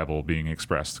the Bible being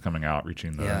expressed, coming out,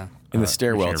 reaching the In the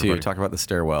stairwell reaching too. everybody. Talk about the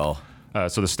stairwell.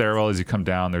 So the stairwell, as you come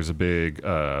down, there's a big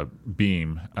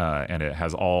beam, and it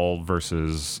has all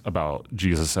verses about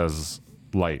Jesus as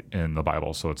light in the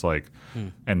Bible. So it's like,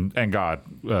 and God,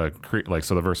 so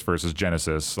the verse is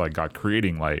Genesis, like God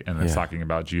creating light, and it's talking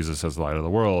about Jesus as the light of the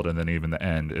world, and then even the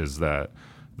end is that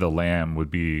the Lamb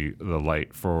would be the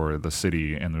light for the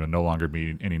city, and there would no longer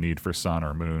be any need for sun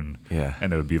or moon,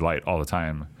 and it would be light all the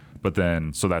time. But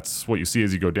then, so that's what you see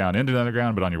as you go down into the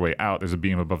underground, but on your way out, there's a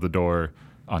beam above the door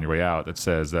on your way out that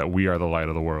says that we are the light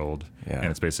of the world. And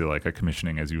it's basically like a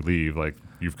commissioning as you leave. Like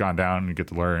you've gone down and you get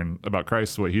to learn about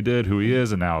Christ, what he did, who he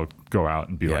is, and now go out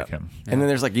and be like him. And then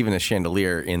there's like even a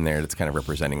chandelier in there that's kind of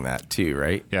representing that too,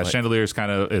 right? Yeah, like, chandelier is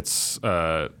kind of, it's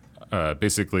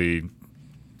basically,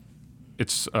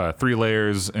 it's 3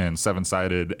 layers and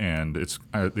 7-sided, and it's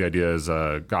the idea is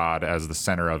God as the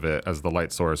center of it, as the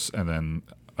light source, and then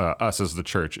us as the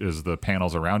church is the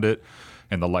panels around it,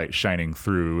 and the light shining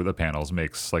through the panels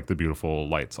makes like the beautiful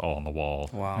lights all on the wall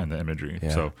and the imagery.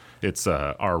 So it's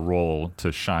our role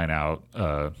to shine out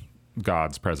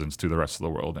God's presence to the rest of the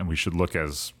world, and we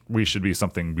should be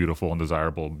something beautiful and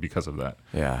desirable because of that.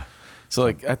 Yeah. So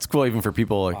like that's cool even for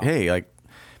people like, hey, like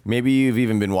maybe you've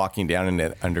even been walking down in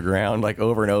the underground like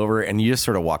over and over, and you just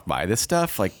sort of walk by this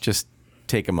stuff. Like just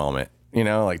take a moment,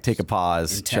 like take a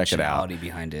pause, check it out. Intentionality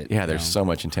behind it. Yeah, there's so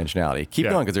much intentionality. Keep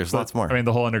going because there's lots more. I mean,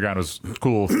 the whole underground was a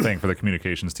cool thing for the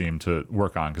communications team to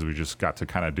work on because we just got to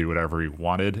kind of do whatever we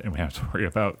wanted, and we have to worry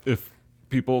about if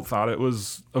people thought it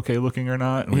was okay looking or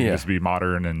not, and we could just be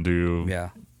modern and do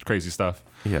crazy stuff.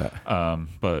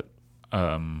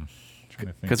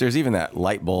 Because there's even that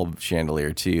light bulb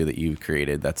chandelier too that you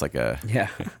created. That's like a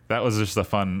That was just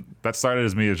that started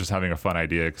as me as just having a fun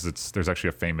idea because there's actually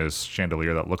a famous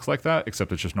chandelier that looks like that,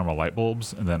 except it's just normal light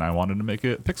bulbs, and then I wanted to make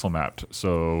it pixel mapped.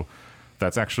 So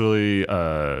that's actually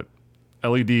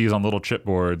LEDs on little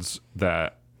chipboards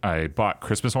that I bought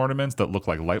Christmas ornaments that look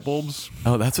like light bulbs.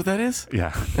 Oh, that's what that is?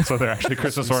 Yeah. So they're actually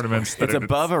Christmas ornaments. It's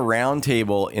above a round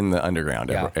table in the underground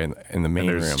in the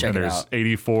main room. And there's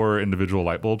 84 individual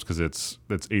light bulbs because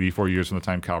that's 84 years from the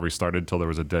time Calvary started till there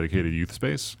was a dedicated youth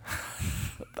space.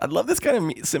 I love this kind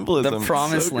of symbolism. The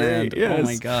promised so land. Yes. Oh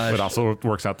my gosh. It also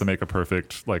works out to make a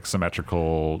perfect like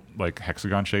symmetrical like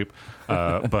hexagon shape.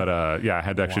 I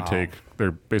had to actually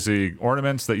they're basically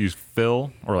ornaments that you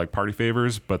fill or like party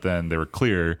favors, but then they were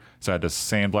clear, so I had to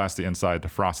sandblast the inside to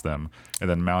frost them, and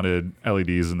then mounted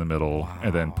LEDs in the middle,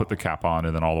 and then put the cap on,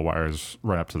 and then all the wires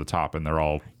run up to the top, and they're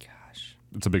all.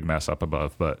 It's a big mess up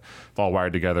above, but it's all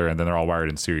wired together, and then they're all wired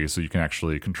in series, so you can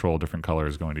actually control different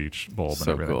colors going to each bulb.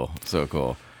 So and everything. So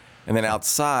cool. And then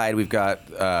outside we've got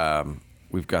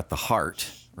the heart,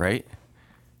 right?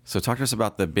 So talk to us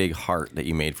about the big heart that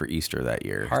you made for Easter that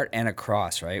year. Heart and a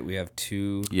cross, right? We have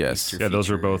 2. Yes. Easter Those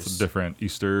are both features. different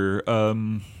Easter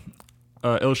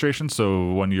illustrations.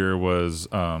 So one year was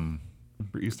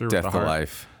for Easter with Death the to heart.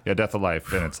 Life. Yeah, Death to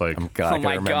Life, and it's like God, I Oh can't my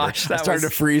remember. gosh, I that started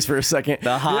was- to freeze for a second.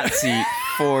 The hot seat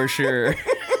for sure.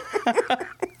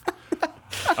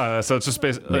 so it's just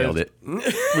basically Nailed it.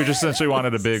 We just essentially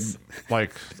wanted a big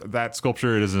like that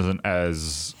sculpture. It isn't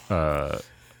as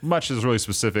much as really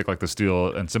specific like the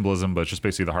steel and symbolism, but it's just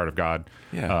basically the heart of God.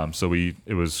 Yeah. So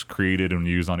it was created and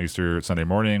used on Easter Sunday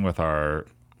morning with our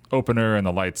opener, and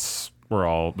the lights were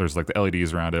all there's like the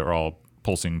LEDs around it are all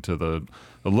pulsing to the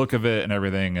look of it and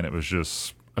everything, and it was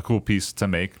just a cool piece to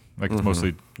make. Like it's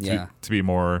mostly to be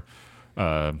more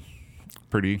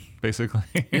pretty, basically.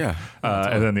 Yeah.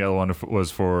 And then the other one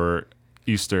was for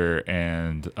Easter,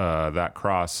 and that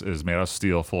cross is made out of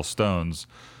steel, full of stones,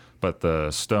 but the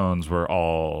stones were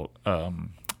all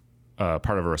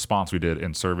part of a response we did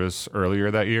in service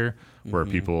earlier that year, where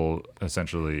people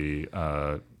essentially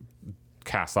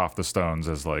cast off the stones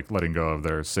as like letting go of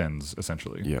their sins,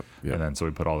 essentially. Yep. And then so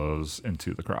we put all those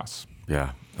into the cross.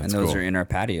 Yeah. And That's those cool. are in our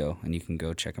patio, and you can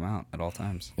go check them out at all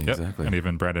times. Exactly. Yep. And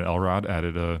even Brandon Elrod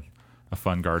added a a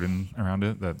fun garden around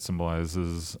it that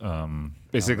symbolizes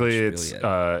basically it's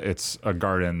a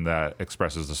garden that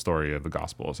expresses the story of the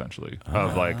gospel, essentially,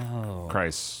 of like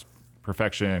Christ's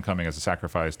perfection, coming as a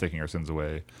sacrifice, taking our sins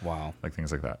away. Wow. Like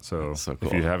things like that. So, so cool.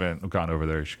 if you haven't gone over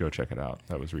there, you should go check it out.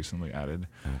 That was recently added.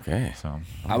 Okay. So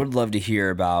I would love to hear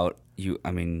about you.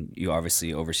 I mean, you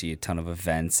obviously oversee a ton of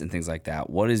events and things like that.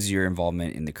 What is your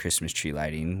involvement in the Christmas tree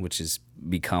lighting, which has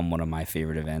become one of my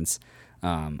favorite events?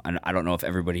 And I don't know if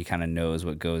everybody kind of knows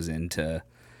what goes into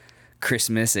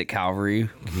Christmas at Calvary.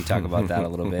 Can you talk about that a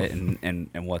little bit and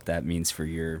what that means for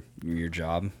your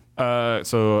job?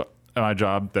 So my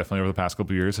job definitely over the past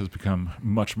couple of years has become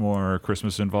much more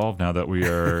Christmas involved now that we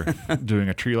are doing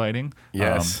a tree lighting.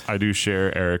 Yes. I do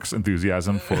share Eric's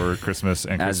enthusiam for Christmas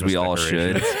and As Christmas we all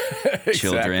decorations. should.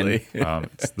 Children. Exactly.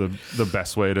 It's the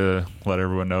best way to let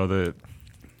everyone know that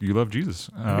you love Jesus.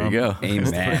 There you go.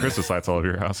 Amen. Put Christmas lights all over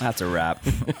your house. That's a wrap.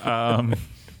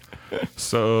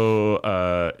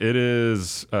 So it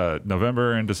is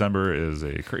November and December is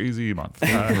a crazy month.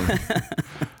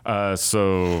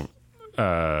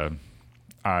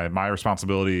 My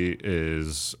responsibility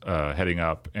is heading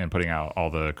up and putting out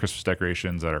all the Christmas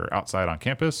decorations that are outside on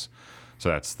campus. So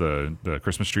that's the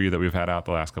Christmas tree that we've had out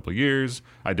the last couple of years.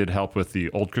 I did help with the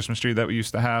old Christmas tree that we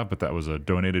used to have, but that was a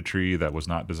donated tree that was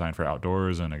not designed for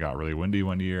outdoors, and it got really windy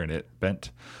one year and it bent.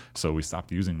 So we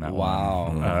stopped using that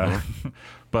one. Wow.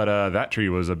 But that tree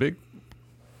was a big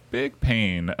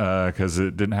pain because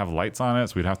it didn't have lights on it,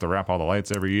 so we'd have to wrap all the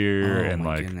lights every year, and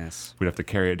my like goodness. we'd have to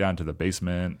carry it down to the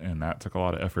basement, and that took a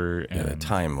lot of effort. Yeah, the And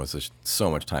time was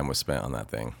so much time was spent on that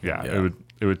thing.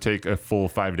 it would take a full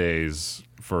 5 days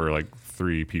for like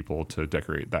 3 people to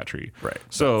decorate that tree. Right.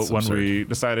 So That's when absurd. we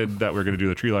decided that we're going to do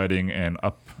the tree lighting and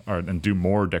do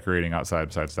more decorating outside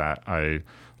besides that, I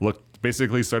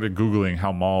basically started Googling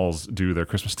how malls do their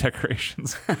Christmas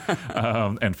decorations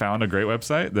and found a great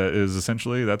website that is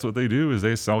essentially, that's what they do, is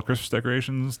they sell Christmas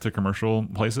decorations to commercial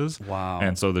places. Wow.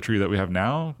 And so the tree that we have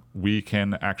now, we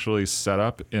can actually set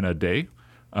up in a day.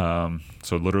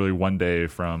 So literally one day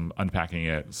from unpacking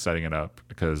it, setting it up,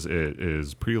 because it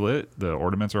is pre-lit. The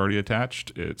ornaments are already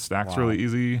attached. It stacks really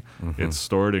easy. It's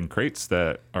stored in crates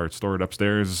that are stored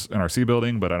upstairs in our C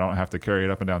building, but I don't have to carry it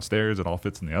up and downstairs. It all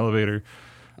fits in the elevator.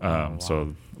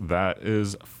 So that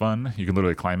is fun. You can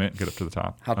literally climb it and get up to the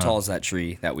top. How tall is that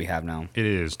tree that we have now? It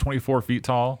is 24 feet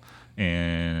tall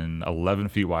and 11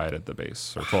 feet wide at the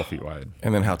base, or 12 feet wide.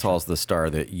 And then how tall is the star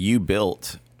that you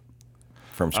built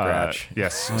from scratch?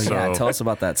 Yes. Oh, so, yeah, tell us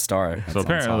about that star. That So sounds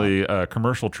apparently,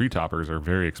 commercial tree toppers are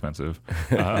very expensive,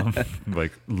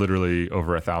 like literally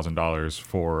over $1,000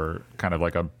 for kind of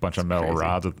like a bunch of metal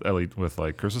rods with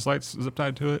like Christmas lights zip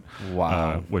tied to it.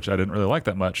 Wow. Which I didn't really like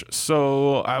that much.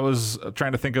 So I was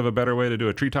trying to think of a better way to do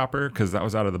a tree topper, because that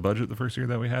was out of the budget the first year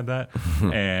that we had that,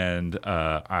 and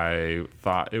I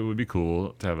thought it would be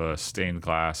cool to have a stained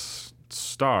glass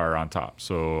star on top.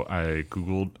 So I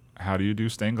Googled, how do you do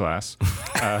stained glass?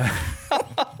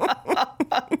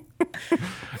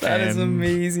 That is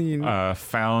amazing.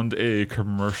 Found a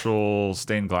commercial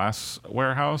stained glass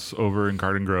warehouse over in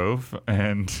Garden Grove,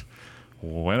 and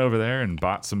went over there and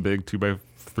bought some big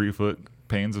 2x3 foot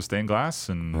panes of stained glass,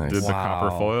 and did the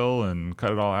copper foil and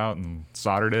cut it all out and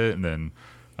soldered it, and then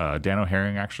Dan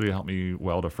O'Haring actually helped me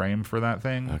weld a frame for that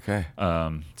thing. Okay.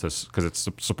 Because it's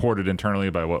supported internally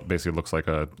by what basically looks like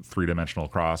a 3-dimensional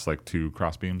cross, like 2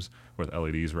 cross beams with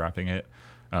LEDs wrapping it.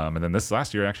 And then this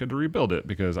last year, I actually had to rebuild it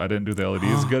because I didn't do the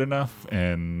LEDs good enough,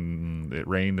 and it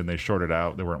rained and they shorted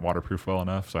out. They weren't waterproof well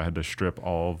enough, so I had to strip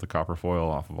all of the copper foil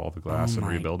off of all the glass and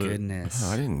rebuild it. Goodness.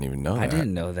 Oh, I didn't even know that. I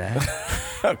didn't know that.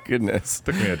 Oh, goodness.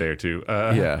 Took me a day or two.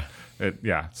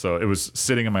 So it was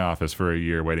sitting in my office for a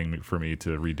year waiting for me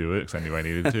to redo it because I knew I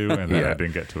needed to, and then I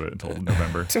didn't get to it until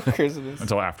November.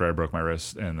 Until after I broke my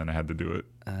wrist, and then I had to do it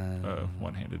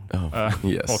one-handed.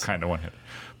 Yes. Well, kind of one-handed.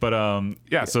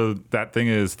 But so that thing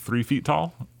is 3 feet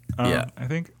tall, I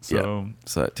think. So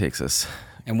So that takes us.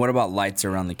 And what about lights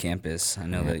around the campus? I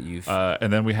know that you've...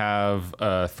 and then we have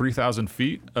 3,000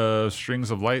 feet of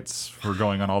strings of lights for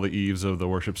going on all the eaves of the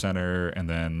worship center, and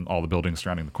then all the buildings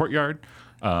surrounding the courtyard.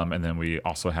 And then we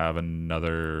also have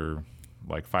another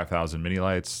like 5,000 mini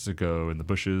lights to go in the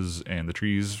bushes and the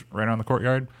trees right around the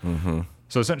courtyard.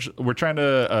 So essentially, we're trying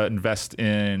to invest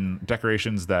in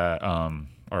decorations that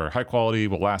are high quality,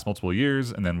 will last multiple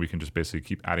years, and then we can just basically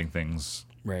keep adding things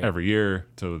every year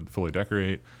to fully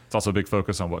decorate. It's also a big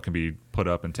focus on what can be put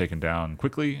up and taken down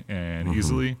quickly and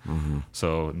easily.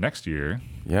 So next year...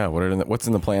 Yeah, what's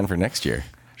in the plan for next year?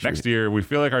 Next year, we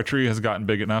feel like our tree has gotten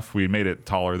big enough. We made it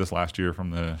taller this last year from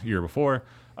the year before.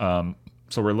 So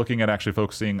we're looking at actually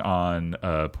focusing on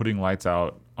putting lights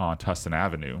out on Tustin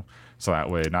Avenue. So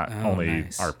that way, not only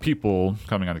nice. our people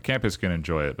coming onto campus can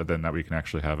enjoy it, but then that we can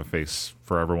actually have a face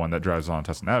for everyone that drives on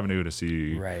Tustin Avenue to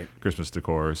see Right. Christmas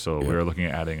decor. So we were looking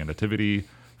at adding a nativity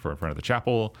for in front of the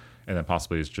chapel, and then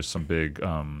possibly it's just some big, I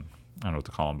don't know what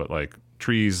to call them, but like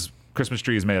trees, Christmas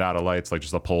trees made out of lights, like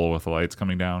just a pole with the lights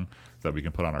coming down that we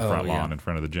can put on our front lawn in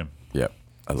front of the gym. Yep.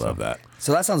 I love that.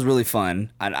 So that sounds really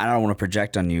fun. I don't want to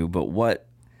project on you, but what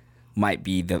might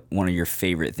be one of your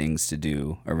favorite things to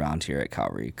do around here at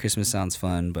Calvary? Christmas sounds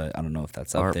fun, but I don't know if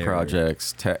that's up Art there.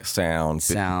 projects, sound,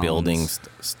 Sounds. building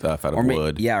stuff out of Or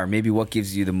wood. or maybe what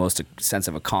gives you the most sense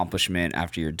of accomplishment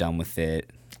after you're done with it?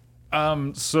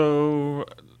 So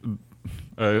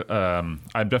I'm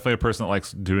definitely a person that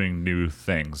likes doing new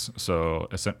things. So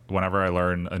whenever I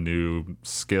learn a new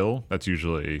skill, that's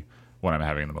usually when I'm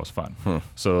having the most fun.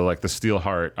 So like the steel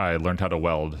heart, I learned how to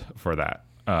weld for that.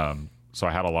 So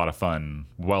I had a lot of fun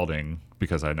welding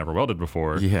because I had never welded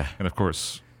before. Yeah. And of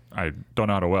course, I don't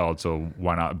know how to weld, so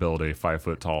why not build a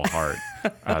 5-foot tall heart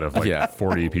out of like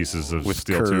 40 pieces of With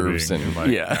steel curves tubing? and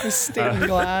like, Stained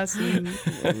glass.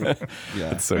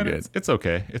 It's so and good. it's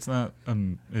okay. It's not.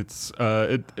 It's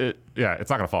it's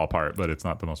not gonna fall apart, but it's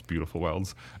not the most beautiful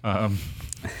welds. So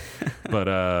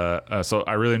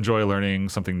I really enjoy learning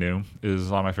something new. Is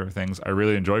a lot of my favorite things. I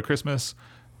really enjoy Christmas.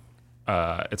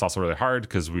 It's also really hard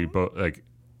because we both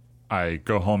I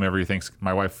go home every Thanksgiving.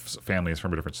 My wife's family is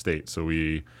from a different state, so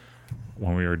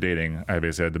when we were dating, I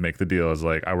basically had to make the deal. I was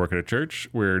like, I work at a church.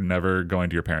 We're never going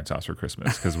to your parents' house for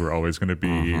Christmas because we're always going to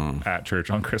be at church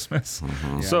on Christmas.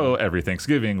 So every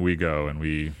Thanksgiving we go and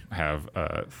we have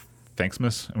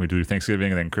Thanksmas, and we do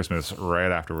Thanksgiving and then Christmas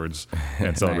right afterwards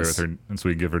and celebrate Nice. with her. And so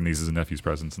we give her nieces and nephews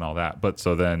presents and all that. But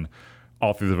so then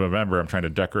all through November, I'm trying to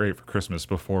decorate for Christmas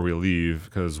before we leave,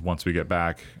 because once we get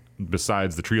back,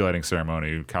 besides the tree lighting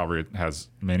ceremony, Calvary has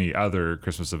many other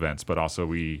Christmas events, but also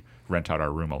we rent out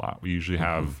our room a lot. We usually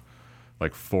have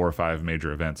like 4 or 5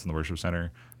 major events in the worship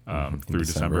center through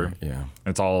December. Yeah.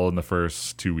 It's all in the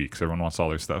first 2 weeks. Everyone wants all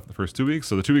their stuff the first 2 weeks.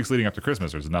 So the 2 weeks leading up to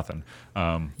Christmas, there's nothing.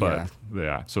 So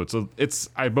it's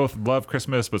I both love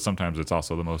Christmas, but sometimes it's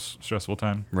also the most stressful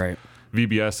time. Right.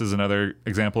 VBS is another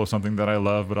example of something that I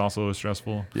love, but also is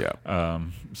stressful. Yeah.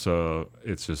 So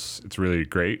it's really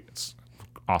great. It's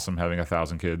awesome having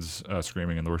 1,000 kids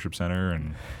screaming in the worship center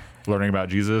and learning about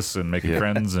Jesus and making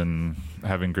friends and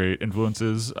having great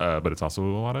influences. But it's also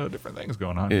a lot of different things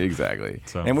going on. Exactly.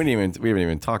 So- And we haven't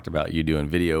even talked about you doing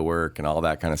video work and all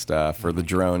that kind of stuff, or the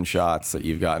drone shots that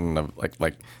you've gotten of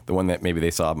like the one that maybe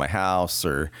they saw of my house,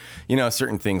 or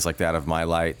certain things like that of my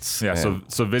lights. Yeah, And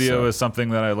so video is something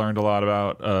that I learned a lot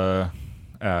about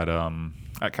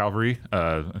at Calvary.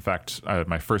 In fact,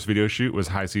 my first video shoot was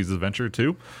High Seas Adventure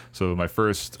 2. So my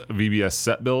first VBS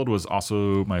set build was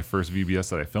also my first VBS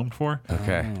that I filmed for.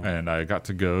 Okay. And I got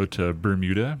to go to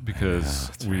Bermuda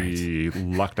because we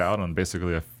lucked out on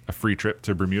basically a free trip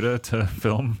to Bermuda to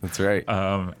film. That's right.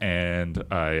 And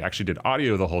I actually did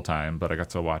audio the whole time, but I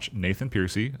got to watch Nathan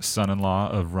Piercy,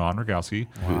 son-in-law of Ron Rogowski,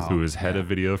 who is head of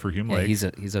video for Hume Yeah, Lake.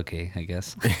 he's okay, I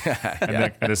guess.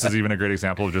 And this is even a great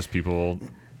example of just people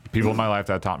in my life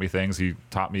that taught me things. He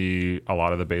taught me a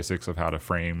lot of the basics of how to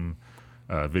frame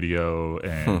video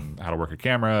and how to work a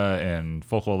camera and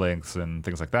focal lengths and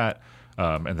things like that.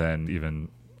 And then even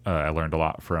I learned a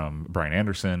lot from Brian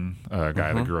Anderson, a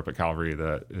guy that grew up at Calvary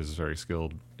that is very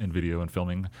skilled in video and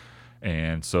filming.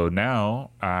 And so now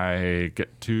I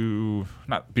get to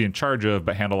not be in charge of,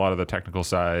 but handle a lot of the technical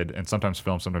side, and sometimes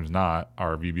film, sometimes not,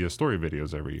 our VBS story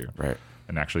videos every year. Right.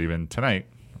 And actually even tonight,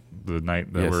 the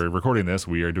night that Yes. we're recording this,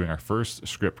 we are doing our first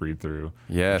script read through.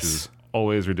 Yes. Which is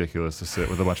always ridiculous to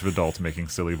sit with a bunch of adults making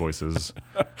silly voices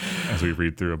as we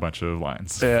read through a bunch of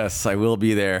lines. Yes, I will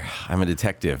be there. I'm a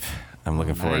detective. I'm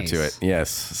looking forward to it. Nice. Yes.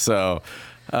 So,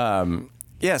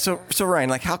 so Ryan,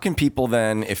 like, how can people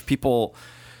then, if people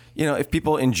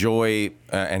enjoy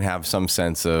and have some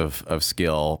sense of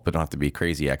skill, but don't have to be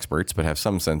crazy experts, but have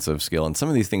some sense of skill in some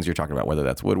of these things you're talking about, whether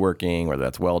that's woodworking, whether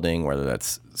that's welding, whether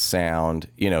that's sound,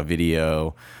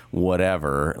 video,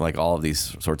 whatever, like all of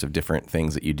these sorts of different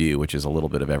things that you do, which is a little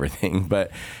bit of everything. But,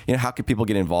 how can people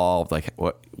get involved? Like,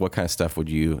 what kind of stuff would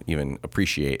you even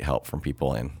appreciate help from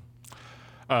people in?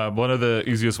 One of the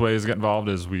easiest ways to get involved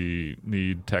is we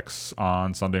need techs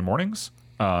on Sunday mornings.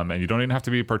 And you don't even have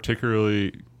to be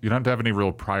you don't have to have any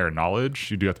real prior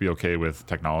knowledge. You do have to be okay with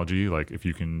technology. Like if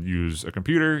you can use a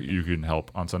computer, you can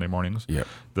help on Sunday mornings. Yep.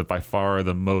 By far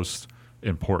the most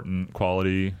important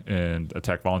quality in a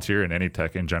tech volunteer and any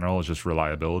tech in general is just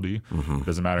reliability. It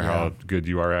doesn't matter how good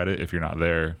you are at it. If you're not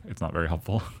there, it's not very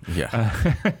helpful. Yeah.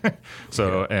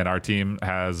 And our team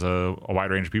has a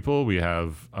wide range of people. We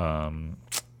have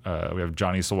we have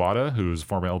Johnny Sawada, who's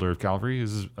former elder of Calvary,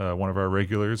 is one of our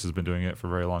regulars, has been doing it for a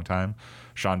very long time.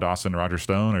 Sean Dawson and Roger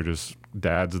Stone are just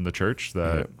dads in the church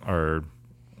that are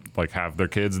like have their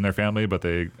kids and their family, but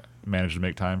they manage to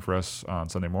make time for us on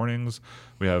Sunday mornings.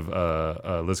 We have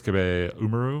Lizkabe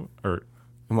Umaru, or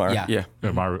Umar, yeah.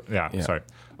 Umaru, sorry,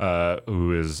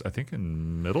 who is, I think,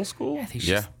 in middle school. I think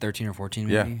she's 13 or 14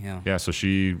 maybe. Yeah, so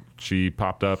she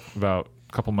popped up about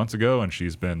a couple months ago, and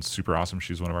she's been super awesome.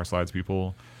 She's one of our slides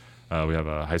people. We have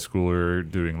a high schooler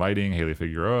doing lighting, Haley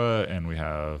Figueroa, and we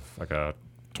have like a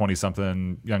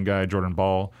 20-something young guy, Jordan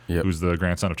Ball, who's the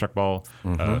grandson of Chuck Ball,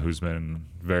 who's been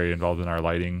very involved in our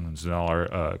lighting and in all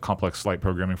our complex light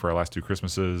programming for our last 2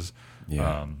 Christmases.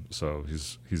 So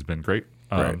he's been great.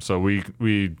 So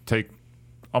we take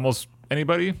almost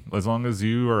anybody as long as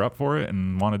you are up for it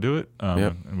and want to do it,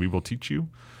 and we will teach you.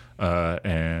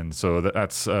 And so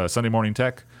that's Sunday Morning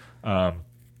Tech.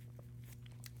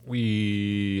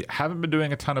 We haven't been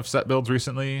doing a ton of set builds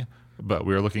recently, but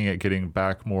we're looking at getting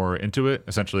back more into it.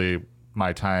 Essentially,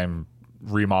 my time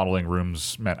remodeling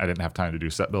rooms meant I didn't have time to do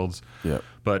set builds.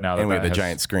 But now that we have the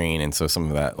giant screen, and so some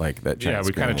of that, like that giant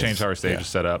we kind of changed how our stage is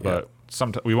set up, but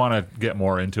sometimes we want to get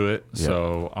more into it.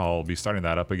 So I'll be starting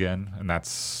that up again, and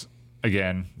that's,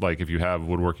 again, like if you have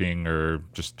woodworking or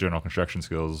just general construction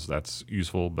skills, that's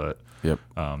useful. But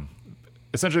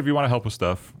essentially, if you want to help with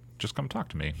stuff, just come talk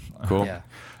to me. Cool.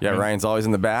 Ryan's always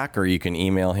in the back, or you can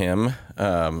email him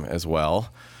as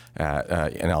well.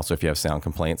 And also, if you have sound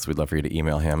complaints, we'd love for you to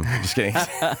email him. Just kidding.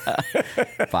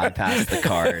 Bypass the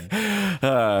card.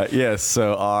 Yes.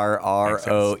 So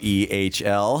ROEHL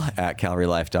at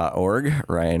calvarylife.org.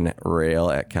 Ryan Rail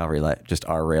at Calvarylife, just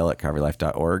RRail at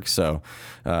calvarylife.org. So,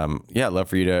 love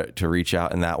for you to reach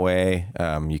out in that way.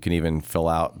 You can even fill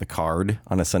out the card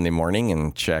on a Sunday morning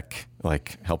and check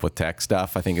like help with tech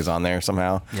stuff, I think is on there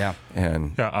somehow.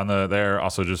 And on there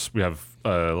also we have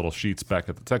little sheets back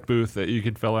at the tech booth that you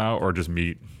can fill out, or just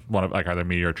meet one of, like, either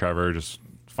me or Trevor. Just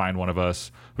find one of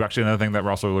us. Actually, another thing that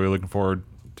we're also really looking forward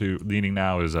to leading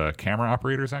now is camera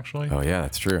operators. Actually,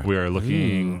 that's true. We are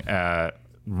looking at,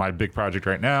 my big project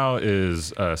right now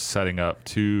is setting up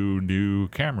 2 new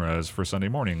cameras for Sunday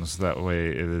mornings. That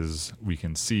way, we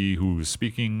can see who's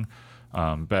speaking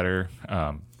better.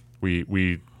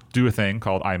 We do a thing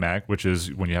called IMAG, which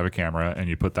is when you have a camera and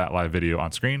you put that live video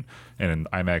on screen, and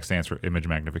IMAG stands for image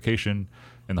magnification.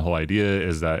 And the whole idea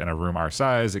is that in a room our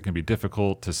size, it can be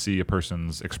difficult to see a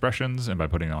person's expressions, and by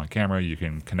putting it on camera, you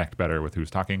can connect better with who's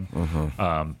talking.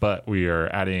 But we are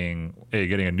getting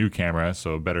a new camera,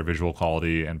 so better visual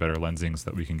quality and better lensing so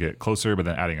that we can get closer, but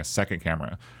then adding a second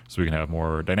camera so we can have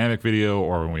more dynamic video,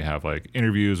 or when we have like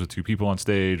interviews with 2 people on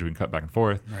stage, we can cut back and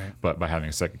forth. But by having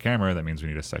a second camera, that means we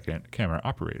need a second camera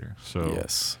operator. So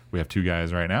we have 2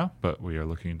 guys right now, but we are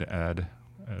looking to add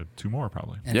 2 more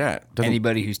probably. And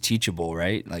anybody who's teachable,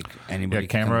 right? Like anybody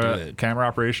can come do it. Camera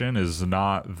operation is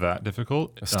not that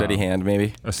difficult. A steady hand,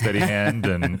 maybe. A steady hand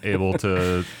and able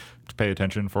to pay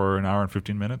attention for an hour and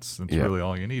 15 minutes. That's really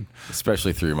all you need.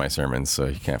 Especially through my sermons, so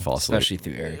you can't fall asleep. Especially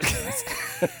through Eric's.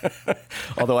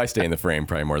 Although I stay in the frame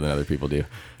probably more than other people do.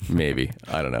 Maybe.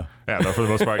 I don't know. No, for the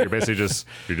most part, you're basically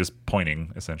just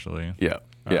pointing, essentially.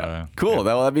 Cool.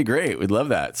 That'd be great. We'd love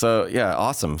that. So,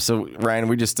 awesome. So, Ryan,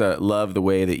 we just love the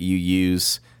way that you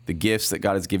use the gifts that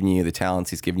God has given you, the talents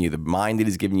He's given you, the mind that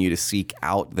He's given you to seek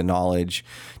out the knowledge,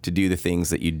 to do the things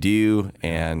that you do.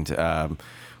 And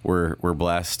we're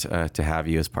blessed to have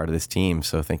you as part of this team.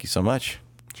 So thank you so much.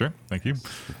 Sure. Thank you.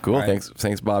 Cool. Right.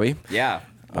 Thanks, Bobby. Yeah.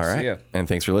 All right. See you. And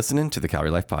thanks for listening to the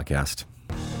Calvary Life Podcast.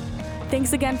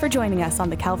 Thanks again for joining us on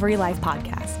the Calvary Life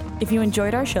Podcast. If you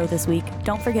enjoyed our show this week,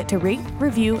 don't forget to rate,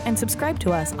 review, and subscribe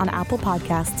to us on Apple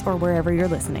Podcasts or wherever you're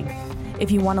listening.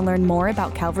 If you want to learn more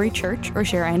about Calvary Church or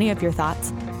share any of your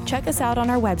thoughts, check us out on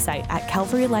our website at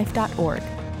calvarylife.org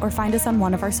or find us on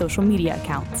one of our social media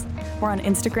accounts. We're on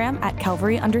Instagram at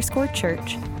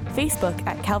Calvary_Church, Facebook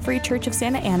at Calvary Church of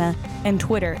Santa Ana, and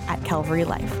Twitter at Calvary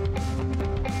Life.